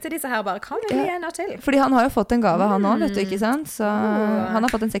til disse her, bare, kan vi gi en natt til? Fordi han har jo fått en gave, han også, vet du, ikke sant? Så han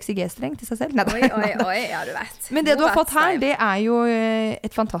har fått en 60G-streng til seg selv. Oi, ja, du vet. Men det du har fått her, det er jo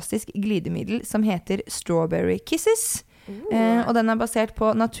et fantastisk glidemiddel som heter Strawberry Kisses. Og den er basert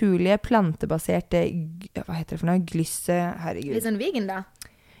på naturlige plantebaserte hva heter det for noe? Herregud. Litt sånn vegan da?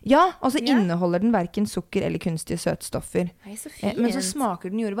 Ja, og så inneholder den hverken sukker eller kunstige søtstoffer. Nei, så fint. Men så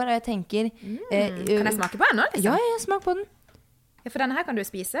smaker den jordbær, og jeg tenker kan jeg smake på den nå? Liksom? Ja, smak på den. Ja, for denne her kan du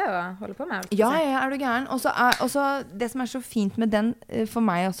spise og holde på med. Ja, er du gæren? Og så det som er så fint med den, for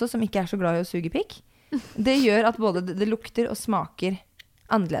meg også, som ikke er så glad i å suge pikk, det gjør at både det lukter og smaker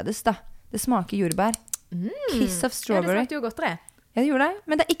annerledes da. Det smaker jordbær. Kiss of strawberry. Ja, det smakte jo godtere. Ja, det gjorde det.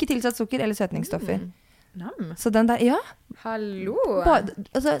 Men det er ikke tilsatt sukker eller søtningsstoffer. Så den der, ja. Hallo.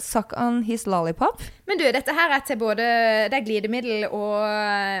 Altså, suck on his lollipop. Men du, dette her er til både, det er glidemiddel og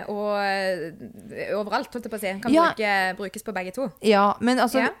overalt, holdt jeg på å si. Kan brukes på begge to. Ja, men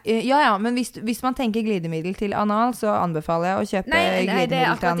altså, men hvis man tenker glidemiddel til anal, så anbefaler jeg å kjøpe glidemiddel til anal. Nei, det er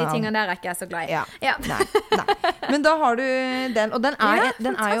akkurat de tingene der er ikke jeg så glad i. Ja. Nei. Men da har du den, og den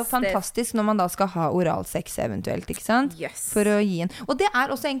er jo fantastisk når man da skal ha oralsex eventuelt, ikke sant? Yes. For å gi en. Og det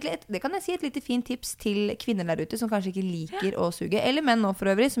er også egentlig, det kan jeg si, et lite fint tips til kvinner der ute som kanskje ikke liker å suge, eller menn nå for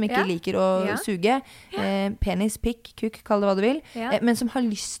øvrig, som ikke liker å suge. Penis, pikk, kukk, kall det hva du vil. Men som har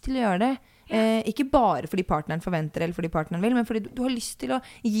lyst til å gjøre det. Ikke bare fordi partneren forventer eller fordi partneren vil, men fordi du har lyst til å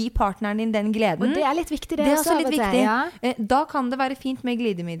gi partneren din den gleden. Og det er litt viktig det er også litt viktig. Ja. Da kan det være fint med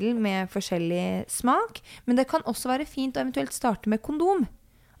glidemiddel med forskjellig smak, men det kan også være fint å eventuelt starte med kondom.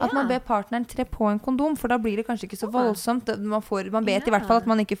 At man ber partneren tre på en kondom, for da blir det kanskje ikke så voldsomt. Man vet i hvert fall at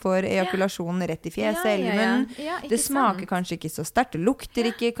man ikke får ejakulasjon rett i fjeset eller i munnen. Det smaker kanskje ikke så sterkt, det lukter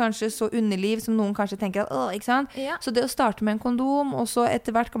ikke kanskje så underliv som noen kanskje tenker at, ikke sant? Så det å starte med en kondom, og så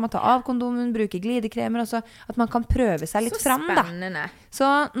etter hvert kan man ta av kondomen, bruke glidekremer, og så at man kan prøve seg litt fram da. Så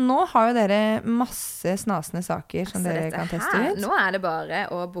nå har jo dere masse snasende saker som dere kan teste ut. Nå er det bare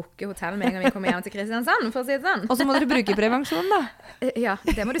å booke hotell med en gang vi kommer hjem til Kristiansand, for å si det sånn. Og så må dere bruke prevensjon da. Ja,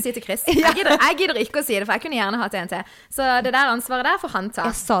 det må du si til Chris. Jeg gidder ikke å si det, for jeg kunne gjerne hatt en til. Så det der ansvaret der får han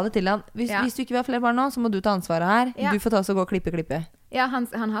ta. Jeg sa det til han. Hvis du ikke vil ha flere barn nå, så må du ta ansvaret her. Du får ta oss og gå og klippe. Ja, han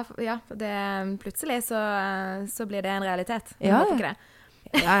har, det, plutselig så blir det en realitet. Jeg håper ikke det.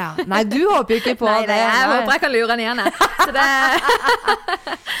 Ja. Nei, du håper jo ikke på det. Jeg håper jeg kan lure han igjen. Så det...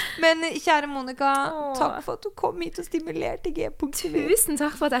 Men kjære Monica, takk for at du kom hit og stimulerte G-punktet. Tusen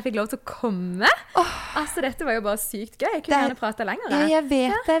takk for at jeg fikk lov til å komme. Altså, dette var jo bare sykt gøy. Jeg kunne gjerne prate lenger. Ja, jeg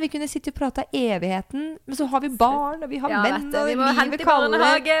vet det. Vi kunne sitte og prate evigheten. Men så har vi barn, og vi har menn, og vi må hente i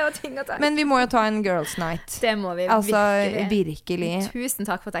barnehage og ting og tang. Men vi må jo ta en girls night. Det må vi, virkelig. Tusen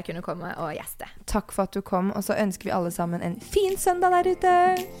takk for at jeg kunne komme og gjeste. Takk for at du kom, og så ønsker vi alle sammen en fin søndag der ute.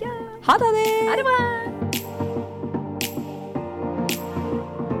 Ja. Ha det! Ha det bra!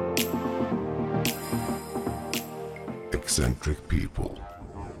 Eccentric people.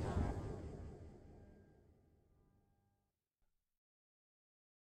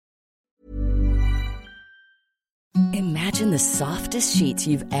 Imagine the softest sheets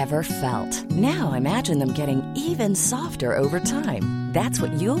you've ever felt. Now imagine them getting even softer over time. That's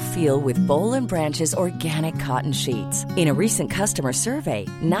what you'll feel with Boll & Branch's organic cotton sheets. In a recent customer survey,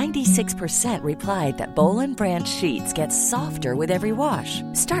 96% replied that Boll & Branch sheets get softer with every wash.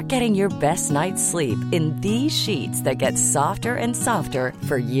 Start getting your best night's sleep in these sheets that get softer and softer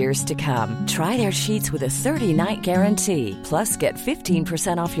for years to come. Try their sheets with a 30-night guarantee. Plus, get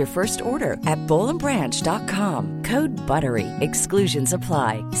 15% off your first order at bollandbranch.com. Code BUTTERY. Exclusions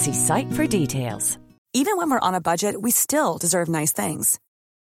apply. See site for details. Even when we're on a budget, we still deserve nice things.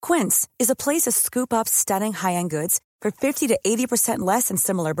 Quince is a place to scoop up stunning high-end goods for 50 to 80% less than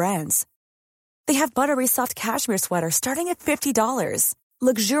similar brands. They have buttery soft cashmere sweaters starting at $50,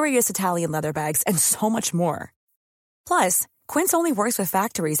 luxurious Italian leather bags, and so much more. Plus, Quince only works with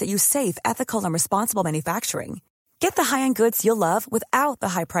factories that use safe, ethical, and responsible manufacturing. Get the high-end goods you'll love without the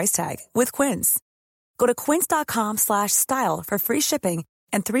high price tag with Quince. Go to quince.com/style for free shipping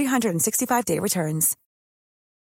and 365-day returns.